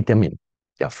 They are determined,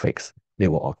 they are fixed, they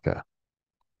will occur.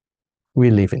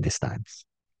 We live in these times.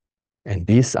 And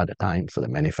these are the times for the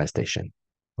manifestation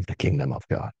of the kingdom of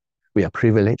God. We are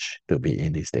privileged to be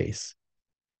in these days.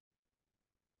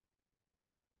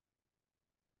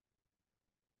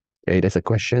 Okay, there's a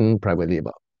question privately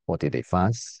about 40-day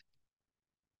fast.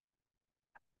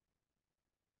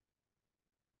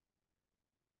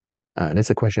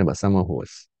 There's a question about someone who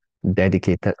was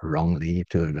dedicated wrongly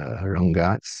to the wrong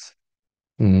gods.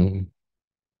 Not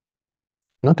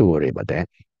to worry about that.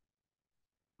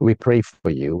 We pray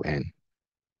for you, and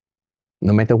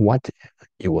no matter what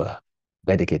you were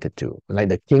dedicated to, like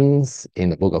the kings in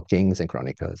the book of Kings and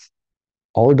Chronicles,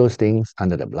 all those things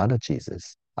under the blood of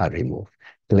Jesus are removed.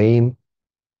 Claim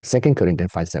 2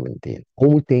 Corinthians 5:17.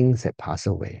 All things have passed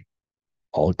away.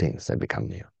 All things have become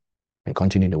new. And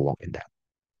continue to walk in that.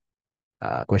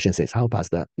 Question says, how,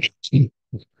 Pastor?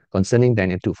 Concerning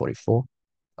Daniel 2:44,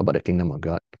 about the kingdom of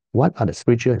God, what are the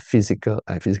spiritual and physical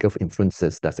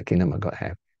influences does the kingdom of God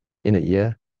have in the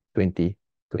year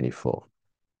 2024?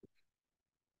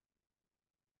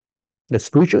 The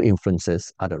spiritual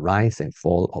influences are the rise and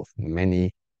fall of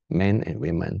many men and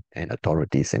women and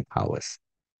authorities and powers.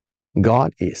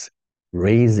 God is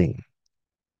raising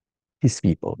his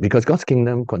people because God's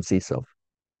kingdom consists of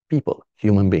people,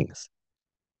 human beings.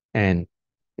 And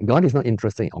God is not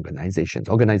interested in organizations.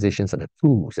 Organizations are the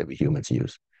tools that we humans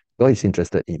use. God is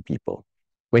interested in people.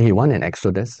 When he won an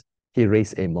Exodus, he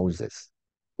raised a Moses.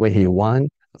 When he won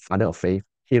a father of faith,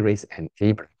 he raised an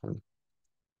Abraham.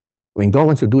 When God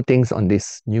wants to do things on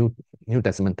this New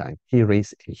Testament time, he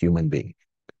raised a human being.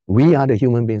 We are the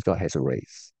human beings God has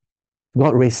raised.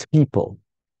 God raised people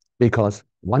because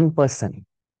one person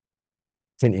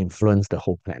can influence the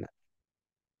whole planet.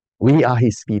 We are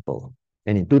his people.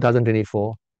 And in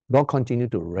 2024, God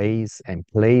continued to raise and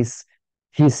place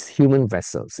his human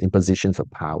vessels in positions of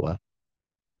power.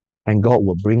 And God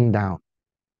will bring down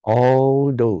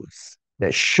all those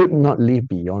that should not live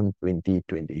beyond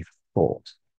 2024.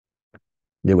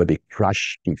 They will be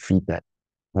crushed, defeated,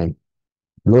 and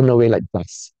blown away like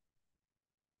dust.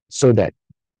 So that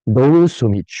those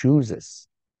whom he chooses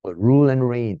will rule and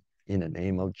reign in the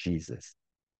name of Jesus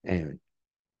and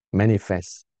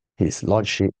manifest his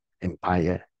lordship,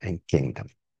 empire, and kingdom.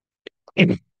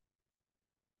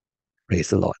 Praise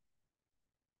the Lord.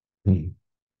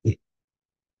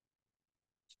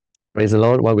 Praise the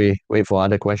Lord. While we wait for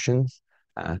other questions,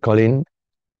 Colin,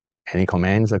 any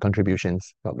comments or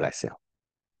contributions? God bless you.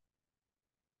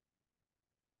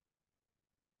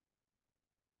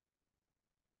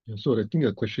 Yeah, so I think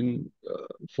a question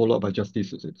followed up by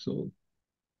Justice, is it? So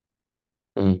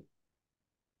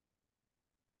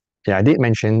Yeah, I did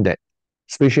mention that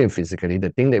spiritually and physically, the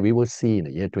thing that we will see in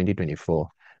the year 2024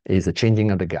 is the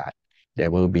changing of the guard. There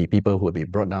will be people who will be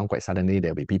brought down quite suddenly.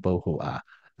 There will be people who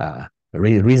are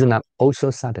risen up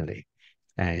also suddenly.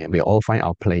 And we all find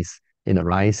our place in the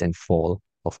rise and fall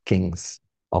of kings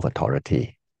of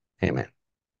authority. Amen.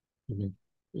 Amen.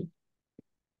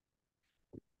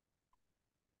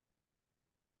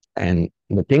 And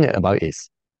the thing about it is,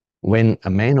 when a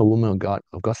man or woman of God,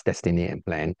 of God's destiny and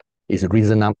plan, is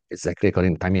risen up exactly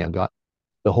according to the timing of God,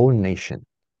 the whole nation,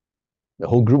 the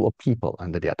whole group of people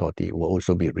under their authority will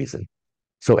also be risen.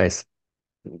 So as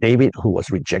David, who was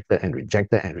rejected and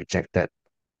rejected and rejected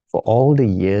for all the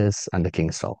years under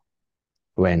King Saul,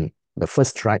 when the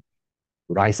first tribe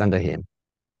rise under him,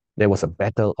 there was a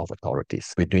battle of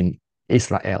authorities between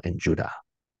Israel and Judah.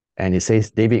 And it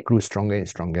says David grew stronger and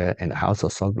stronger, and the house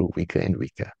of Saul grew weaker and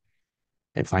weaker.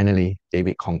 And finally,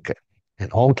 David conquered,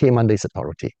 and all came under his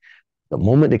authority. The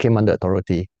moment they came under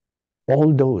authority,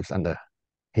 all those under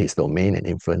his domain and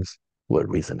influence were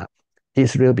risen up.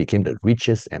 Israel became the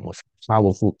richest and most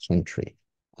powerful country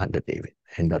under David,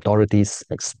 and the authorities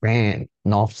expand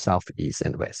north, south, east,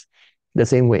 and west. The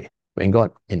same way, when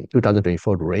God in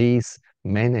 2024 raised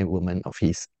men and women of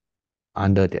his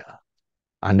under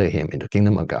him in the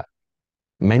kingdom of God,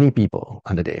 many people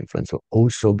under their influence will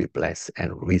also be blessed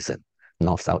and risen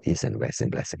north, south, east, and west in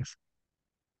blessings.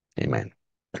 Amen.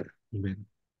 Amen.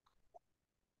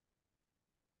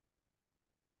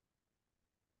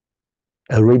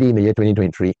 Already in the year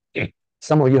 2023,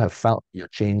 some of you have felt your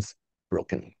chains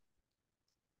broken.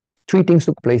 3 things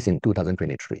took place in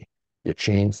 2023. Your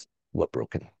chains were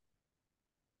broken.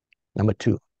 Number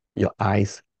 2, your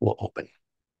eyes were open.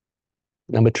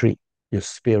 Number 3, your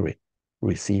spirit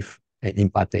received an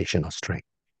impartation of strength.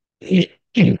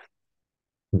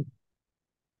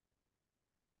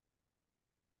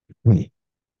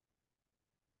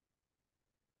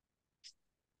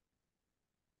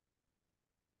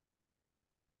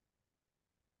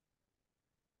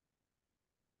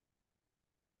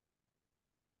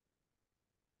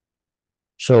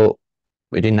 So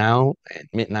within now and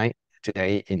midnight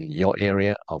today in your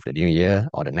area of the new year,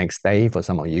 or the next day for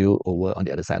some of you over on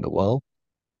the other side of the world,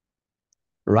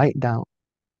 write down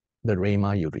the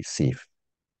Rhema you received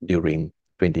during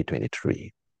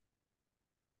 2023.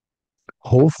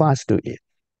 Hold fast to it.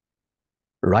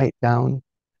 Write down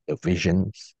the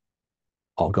visions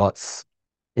of God's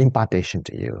impartation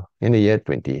to you in the year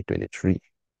 2023.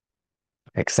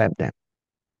 Accept them,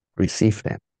 receive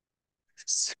them,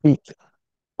 speak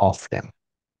of them,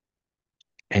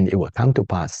 and it will come to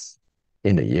pass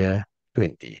in the year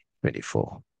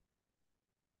 2024.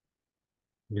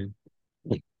 Amen.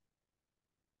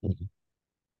 Mhm.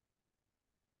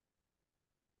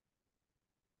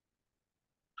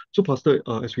 So, Pastor,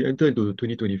 as we enter into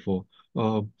 2024,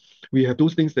 we have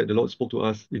those things that the Lord spoke to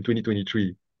us in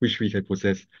 2023, which we can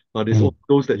possess. There's Mm, also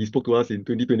those that He spoke to us in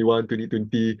 2021,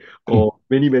 2020, or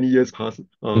many, many years past.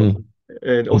 mm,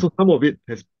 And mm. also, some of it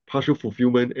has partial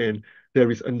fulfillment, and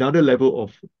there is another level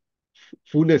of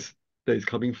fullness that is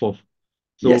coming forth.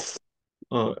 So, Yes,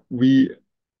 we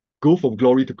go from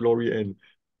glory to glory, and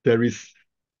there is,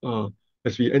 uh,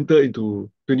 as we enter into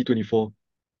 2024,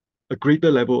 a greater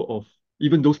level of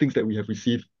even those things that we have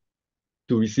received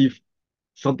to receive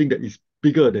something that is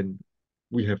bigger than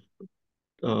we have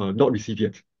not received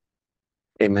yet.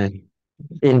 amen.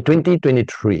 In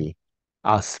 2023,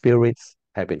 our spirits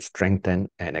have been strengthened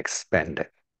and expanded.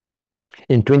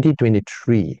 In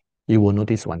 2023, you will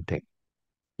notice one thing.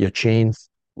 Your chains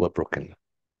were broken.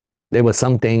 There were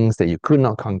some things that you could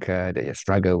not conquer, that you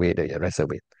struggled with, that you wrestled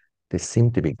with. They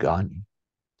seem to be gone.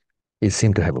 You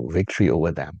seem to have a victory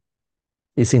over them.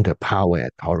 You seem to have power and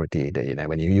authority that you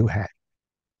never knew you had.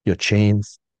 Your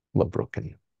chains were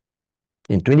broken.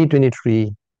 In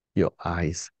 2023, your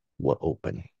eyes were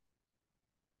open.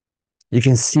 You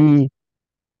can see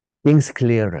things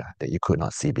clearer that you could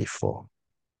not see before.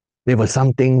 There were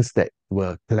some things that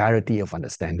were clarity of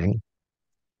understanding.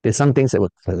 There's some things that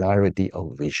were clarity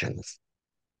of visions.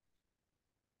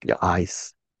 Your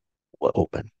eyes were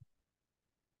open.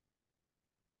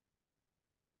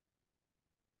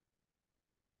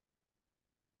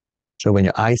 So when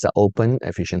your eyes are open,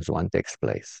 Ephesians 1 takes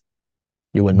place.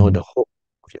 You will know the hope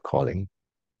of your calling,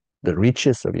 the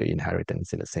riches of your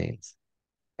inheritance in the saints,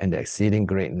 and the exceeding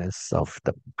greatness of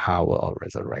the power of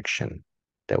resurrection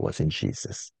that was in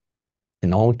Jesus.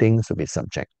 And all things will be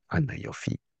subject under your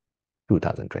feet.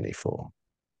 2024.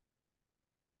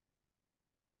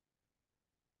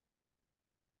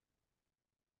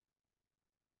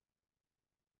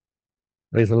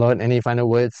 Praise the Lord. Any final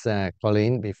words,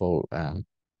 Colleen, before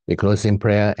we close in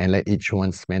prayer and let each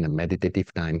one spend a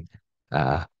meditative time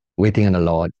waiting on the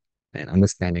Lord and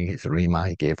understanding His Rhema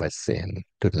He gave us in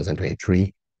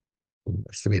 2023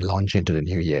 as we launch into the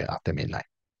new year after midnight.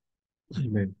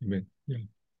 Amen. Amen. Yeah.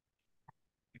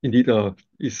 Indeed,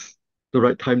 it's the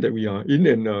right time that we are in,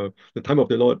 and the time of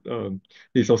the Lord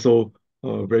is also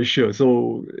very sure.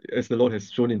 So, as the Lord has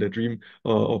shown in the dream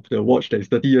of the watch that is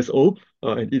 30 years old,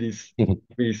 and it is,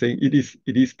 He's saying, it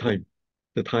is time.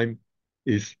 The time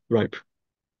is ripe.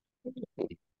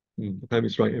 The time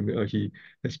is right, and He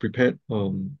has prepared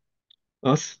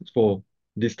us for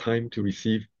this time to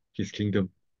receive His kingdom.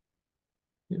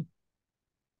 Yeah.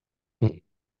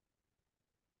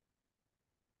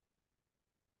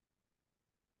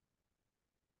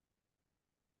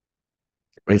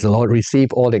 Praise the Lord.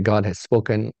 Receive all that God has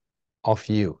spoken of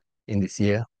you in this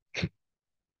year.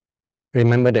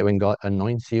 Remember that when God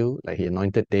anoints you, like He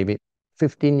anointed David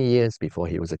 15 years before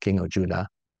he was a king of Judah,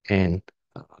 and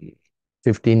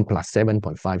 15 plus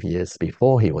 7.5 years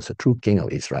before he was a true king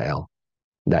of Israel,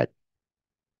 that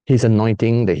His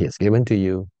anointing that He has given to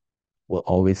you will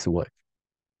always work.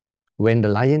 When the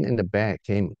lion and the bear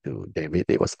came to David,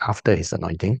 it was after his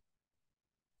anointing.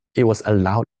 It was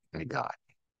allowed by God.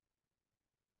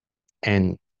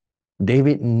 And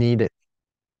David needed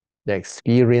the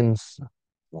experience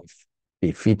of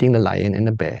defeating the lion and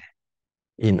the bear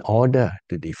in order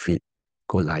to defeat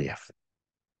Goliath.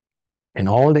 And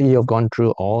all that you have gone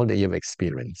through, all that you have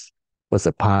experienced, was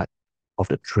a part of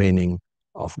the training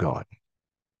of God.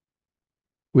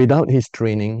 Without his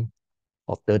training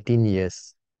of 13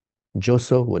 years,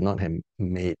 Joseph would not have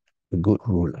made a good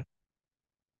ruler.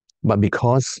 But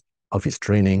because of his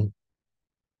training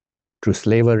through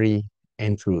slavery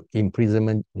and through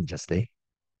imprisonment unjustly,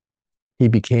 he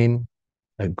became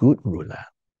a good ruler.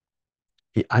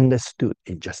 He understood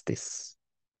injustice.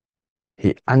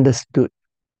 He understood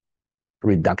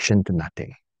reduction to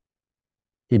nothing.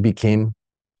 He became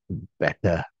a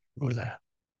better ruler.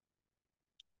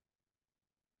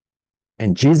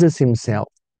 And Jesus himself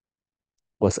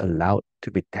was allowed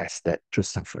to be tested through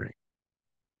suffering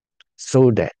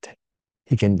so that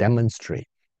he can demonstrate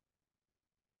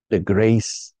the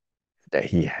grace that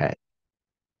he had.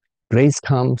 Grace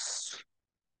comes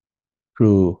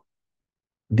through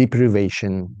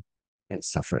deprivation and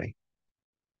suffering.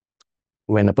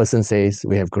 when a person says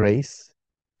we have grace,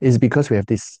 it's because we have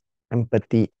this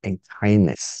empathy and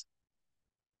kindness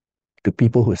to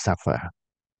people who suffer,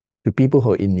 to people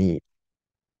who are in need,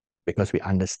 because we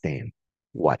understand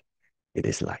what it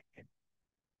is like.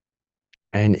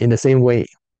 And in the same way,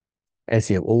 as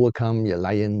you have overcome your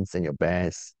lions and your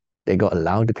bears, they got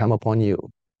allowed to come upon you,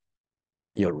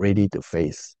 you're ready to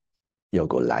face your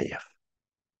Goliath.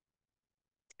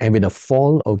 And with the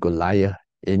fall of Goliath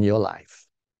in your life,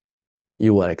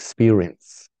 you will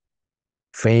experience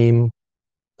fame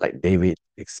like David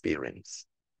experienced.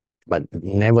 But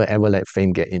never ever let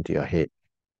fame get into your head.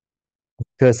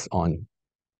 Focus on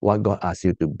what God asks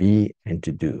you to be and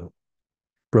to do.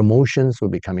 Promotions will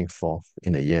be coming forth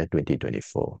in the year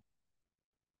 2024.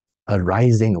 A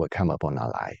rising will come upon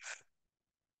our life.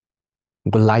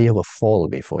 Goliath will fall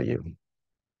before you,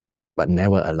 but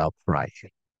never allow pride,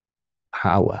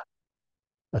 power,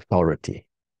 authority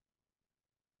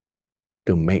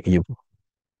to make you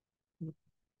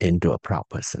into a proud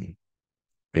person.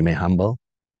 Remain humble,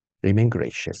 remain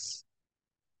gracious,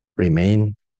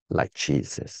 remain like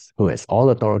Jesus, who has all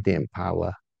authority and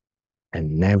power, and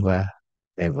never,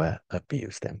 ever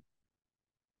abuse them.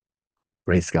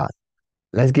 Praise God.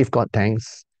 Let's give God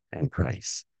thanks and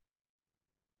praise.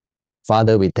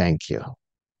 Father, we thank you.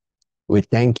 We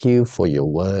thank you for your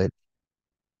word.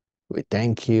 We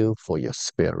thank you for your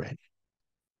spirit.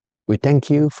 We thank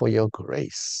you for your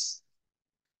grace.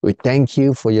 We thank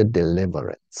you for your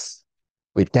deliverance.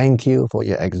 We thank you for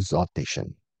your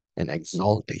exaltation and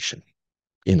exaltation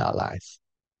in our lives.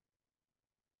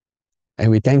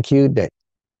 And we thank you that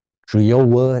through your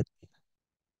word,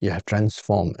 you have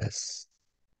transformed us.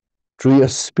 Through your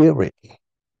spirit,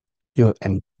 you have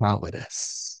empowered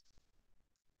us.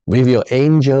 With your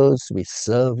angels, we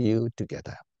serve you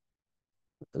together.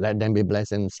 Let them be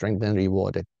blessed and strengthened,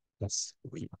 rewarded. Yes,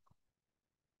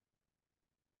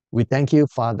 we thank you,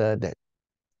 Father, that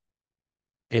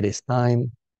it is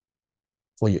time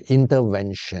for your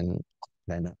intervention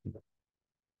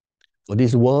for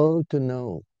this world to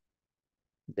know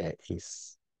there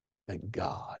is a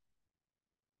God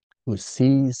who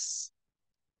sees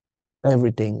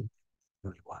everything,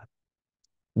 everyone.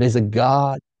 There's a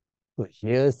God who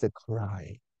hears the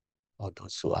cry of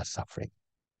those who are suffering.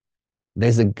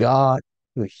 There's a God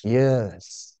who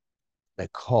hears the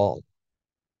call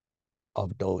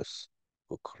of those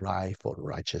who cry for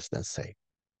righteousness' sake.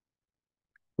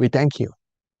 We thank you.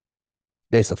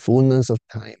 There's a fullness of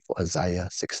time for Isaiah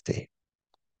 60,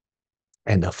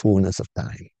 and the fullness of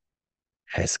time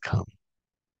has come.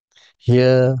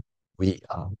 Here we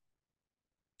are.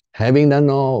 Having done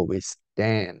all, we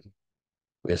stand.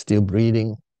 We're still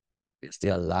breathing. We're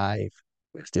still alive.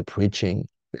 We're still preaching.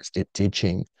 We're still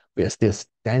teaching. We're still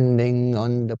standing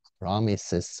on the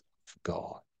promises of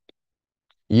God.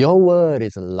 Your word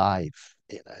is alive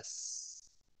in us.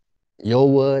 Your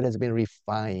word has been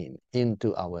refined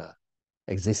into our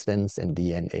existence and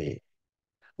DNA.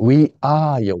 We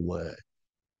are your word.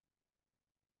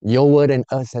 Your word and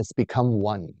us has become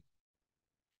one.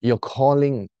 Your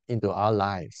calling into our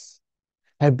lives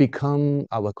have become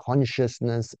our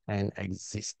consciousness and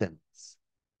existence.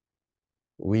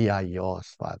 We are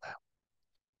yours, Father.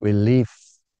 We live,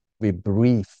 we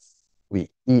breathe, we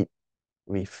eat,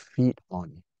 we feed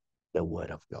on the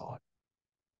word of God.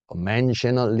 For man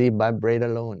shall not live by bread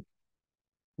alone,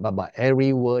 but by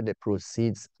every word that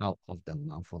proceeds out of the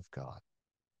mouth of God.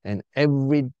 And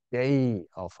every day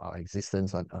of our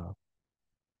existence on earth,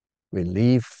 we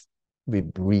live, we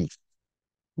breathe,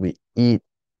 we eat,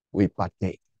 we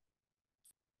partake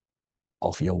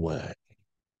of your word.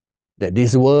 That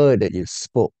this word that you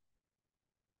spoke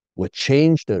will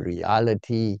change the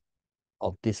reality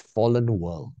of this fallen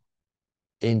world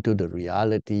into the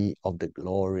reality of the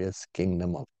glorious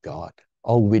kingdom of God,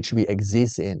 of which we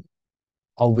exist in,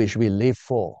 of which we live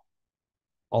for,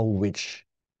 of which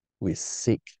we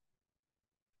seek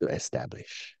to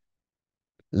establish.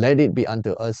 Let it be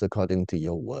unto us according to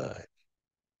your word.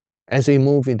 As we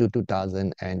move into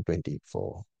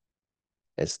 2024,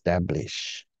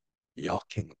 establish your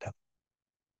kingdom.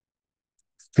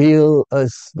 Fill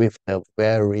us with the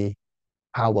very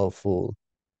powerful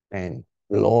and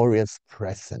glorious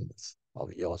presence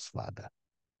of yours, Father.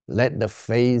 Let the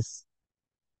face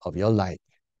of your light,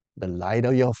 the light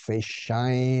of your face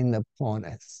shine upon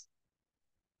us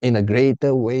in a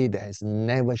greater way that has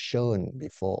never shone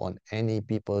before on any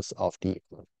peoples of the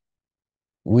earth.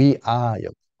 We are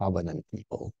your covenant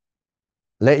people.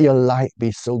 Let your light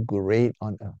be so great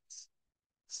on us,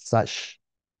 such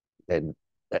that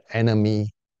the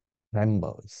enemy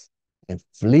trembles and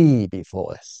flee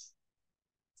before us,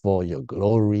 for your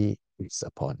glory is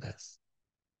upon us.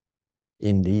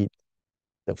 Indeed,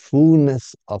 the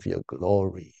fullness of your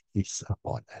glory is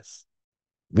upon us.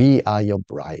 We are your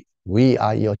bride. We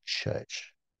are your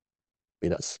church,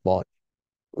 without spot,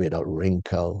 without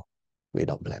wrinkle,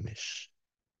 without blemish.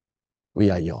 We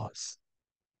are yours.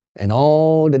 And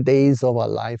all the days of our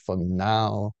life from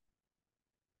now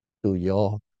to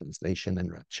your translation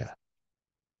and rapture,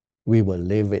 we will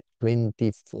live it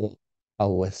 24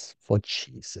 hours for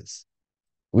Jesus.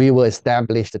 We will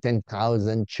establish the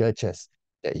 10,000 churches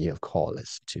that you have called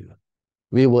us to.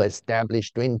 We will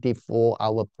establish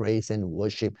 24-hour praise and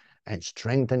worship and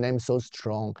strengthen them so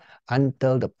strong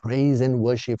until the praise and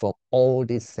worship of all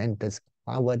these centers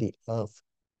cover the earth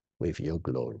with your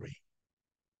glory.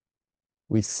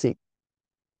 We seek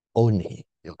only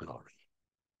your glory.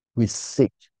 We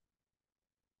seek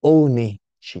only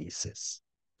Jesus.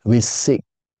 We seek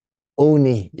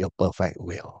only your perfect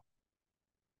will.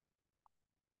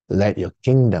 Let your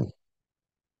kingdom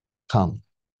come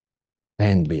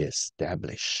and be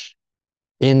established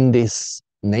in these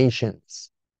nations,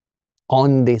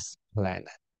 on this planet.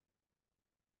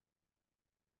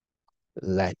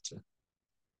 Let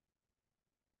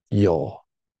your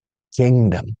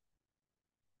kingdom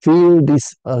fill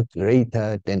this earth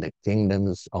greater than the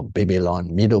kingdoms of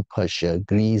Babylon, Middle Persia,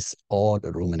 Greece, or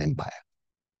the Roman Empire.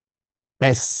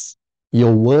 As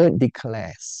your word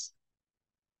declares,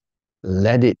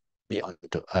 let it be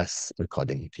unto us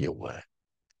according to your word.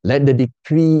 Let the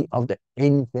decree of the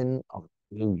Ancient of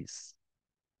Days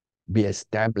be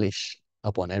established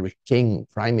upon every king,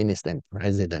 prime minister, and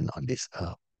president on this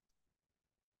earth,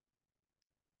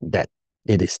 that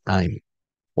it is time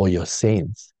for your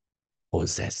saints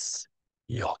possess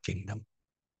your kingdom.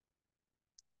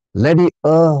 Let the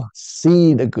earth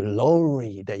see the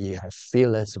glory that you have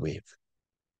filled us with,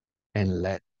 and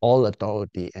let all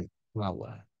authority and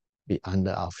power be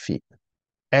under our feet,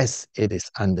 as it is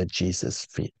under Jesus'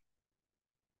 feet.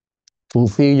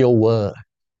 Fulfill your word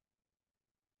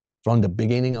from the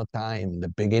beginning of time, the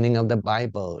beginning of the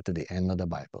Bible to the end of the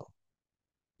Bible.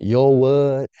 Your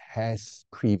word has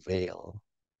prevailed,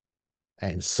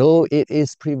 and so it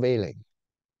is prevailing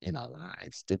in our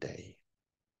lives today.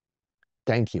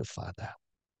 Thank you, Father.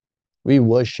 We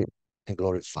worship and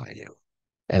glorify you.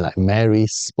 And like Mary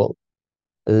spoke,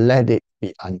 let it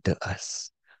be unto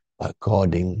us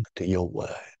according to your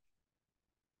word.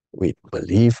 We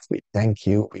believe, we thank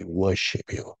you, we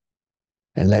worship you.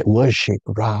 And let worship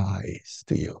rise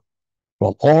to you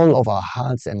from all of our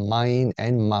hearts and mind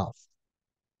and mouth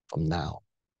from now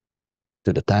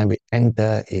to the time we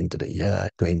enter into the year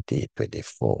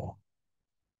 2024.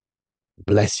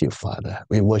 Bless you, Father.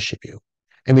 We worship you.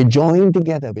 And we join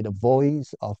together with the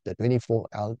voice of the 24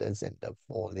 elders and the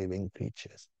 4 living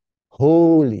creatures.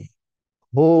 Holy,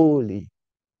 holy,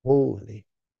 holy.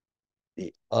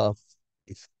 The earth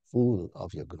is full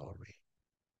of your glory.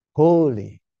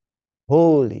 Holy,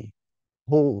 holy,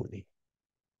 holy.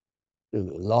 The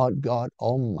Lord God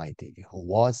Almighty, who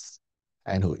was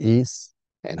and who is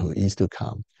to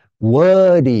come.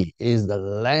 Worthy is the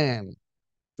Lamb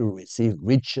to receive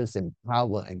riches and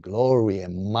power and glory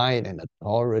and might and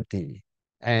authority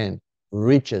and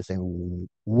riches and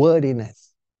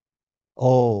worthiness.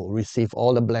 Oh, receive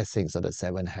all the blessings of the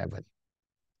 7th heaven.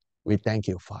 We thank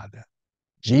you, Father.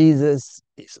 Jesus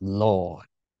is Lord,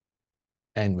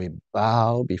 and we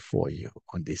bow before you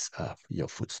on this earth, your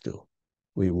footstool.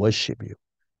 We worship you.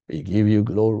 We give you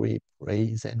glory,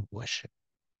 praise, and worship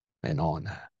and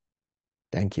honor.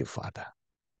 Thank you, Father,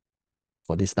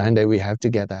 for this time that we have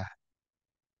together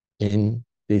in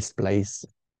this place,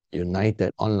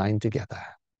 united online together,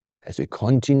 as we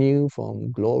continue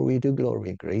from glory to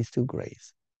glory, grace to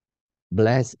grace.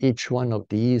 Bless each one of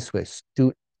these who has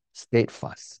stood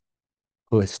steadfast,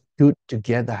 who has stood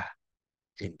together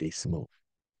in this move.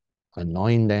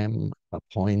 Anoint them,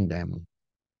 appoint them,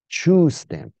 choose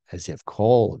them as you have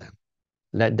called them.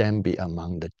 Let them be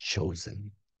among the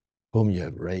chosen, whom you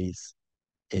have raised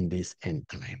in this end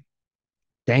time.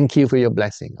 Thank you for your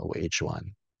blessing over each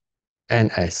one.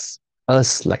 And as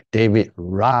us, like David,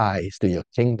 rise to your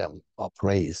kingdom of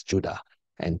praise, Judah,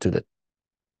 and to the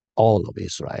all of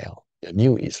Israel, the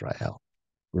new Israel,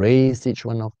 raise each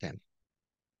one of them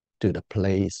to the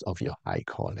place of your high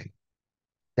calling.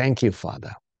 Thank you,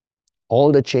 Father.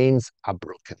 All the chains are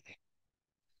broken.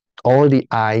 All the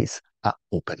eyes are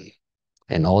open.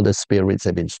 And all the spirits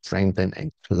have been strengthened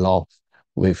and clothed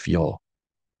with your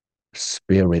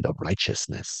spirit of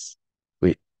righteousness,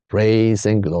 with praise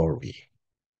and glory.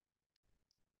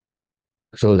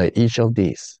 So let each of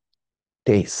these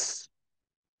taste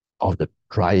of the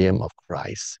triumph of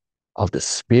Christ, of the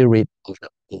spirit of the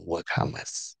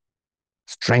overcomers.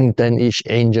 Strengthen each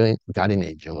angel, guardian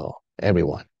angel,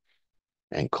 everyone,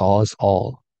 and cause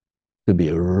all to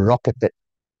be rocketed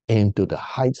into the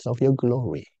heights of your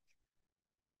glory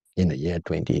in the year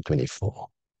 2024.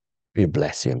 We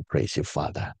bless you and praise you,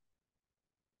 Father.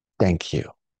 Thank you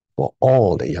for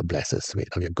all that you have blessed us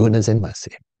with, of your goodness and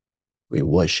mercy. We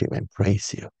worship and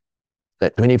praise you.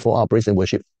 Let 24-hour praise and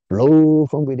worship flow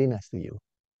from within us to you.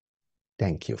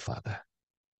 Thank you, Father.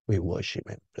 We worship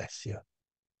and bless you.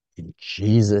 In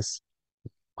Jesus'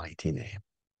 mighty name.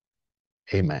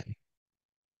 Amen.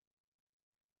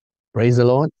 Praise the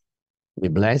Lord. Be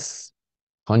blessed.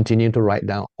 Continue to write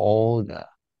down all the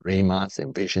rhemas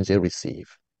and visions you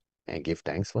receive and give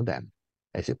thanks for them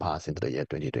as you pass into the year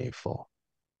 2024.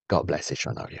 God bless each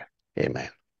one of you. Amen.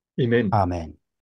 Amen. Amen.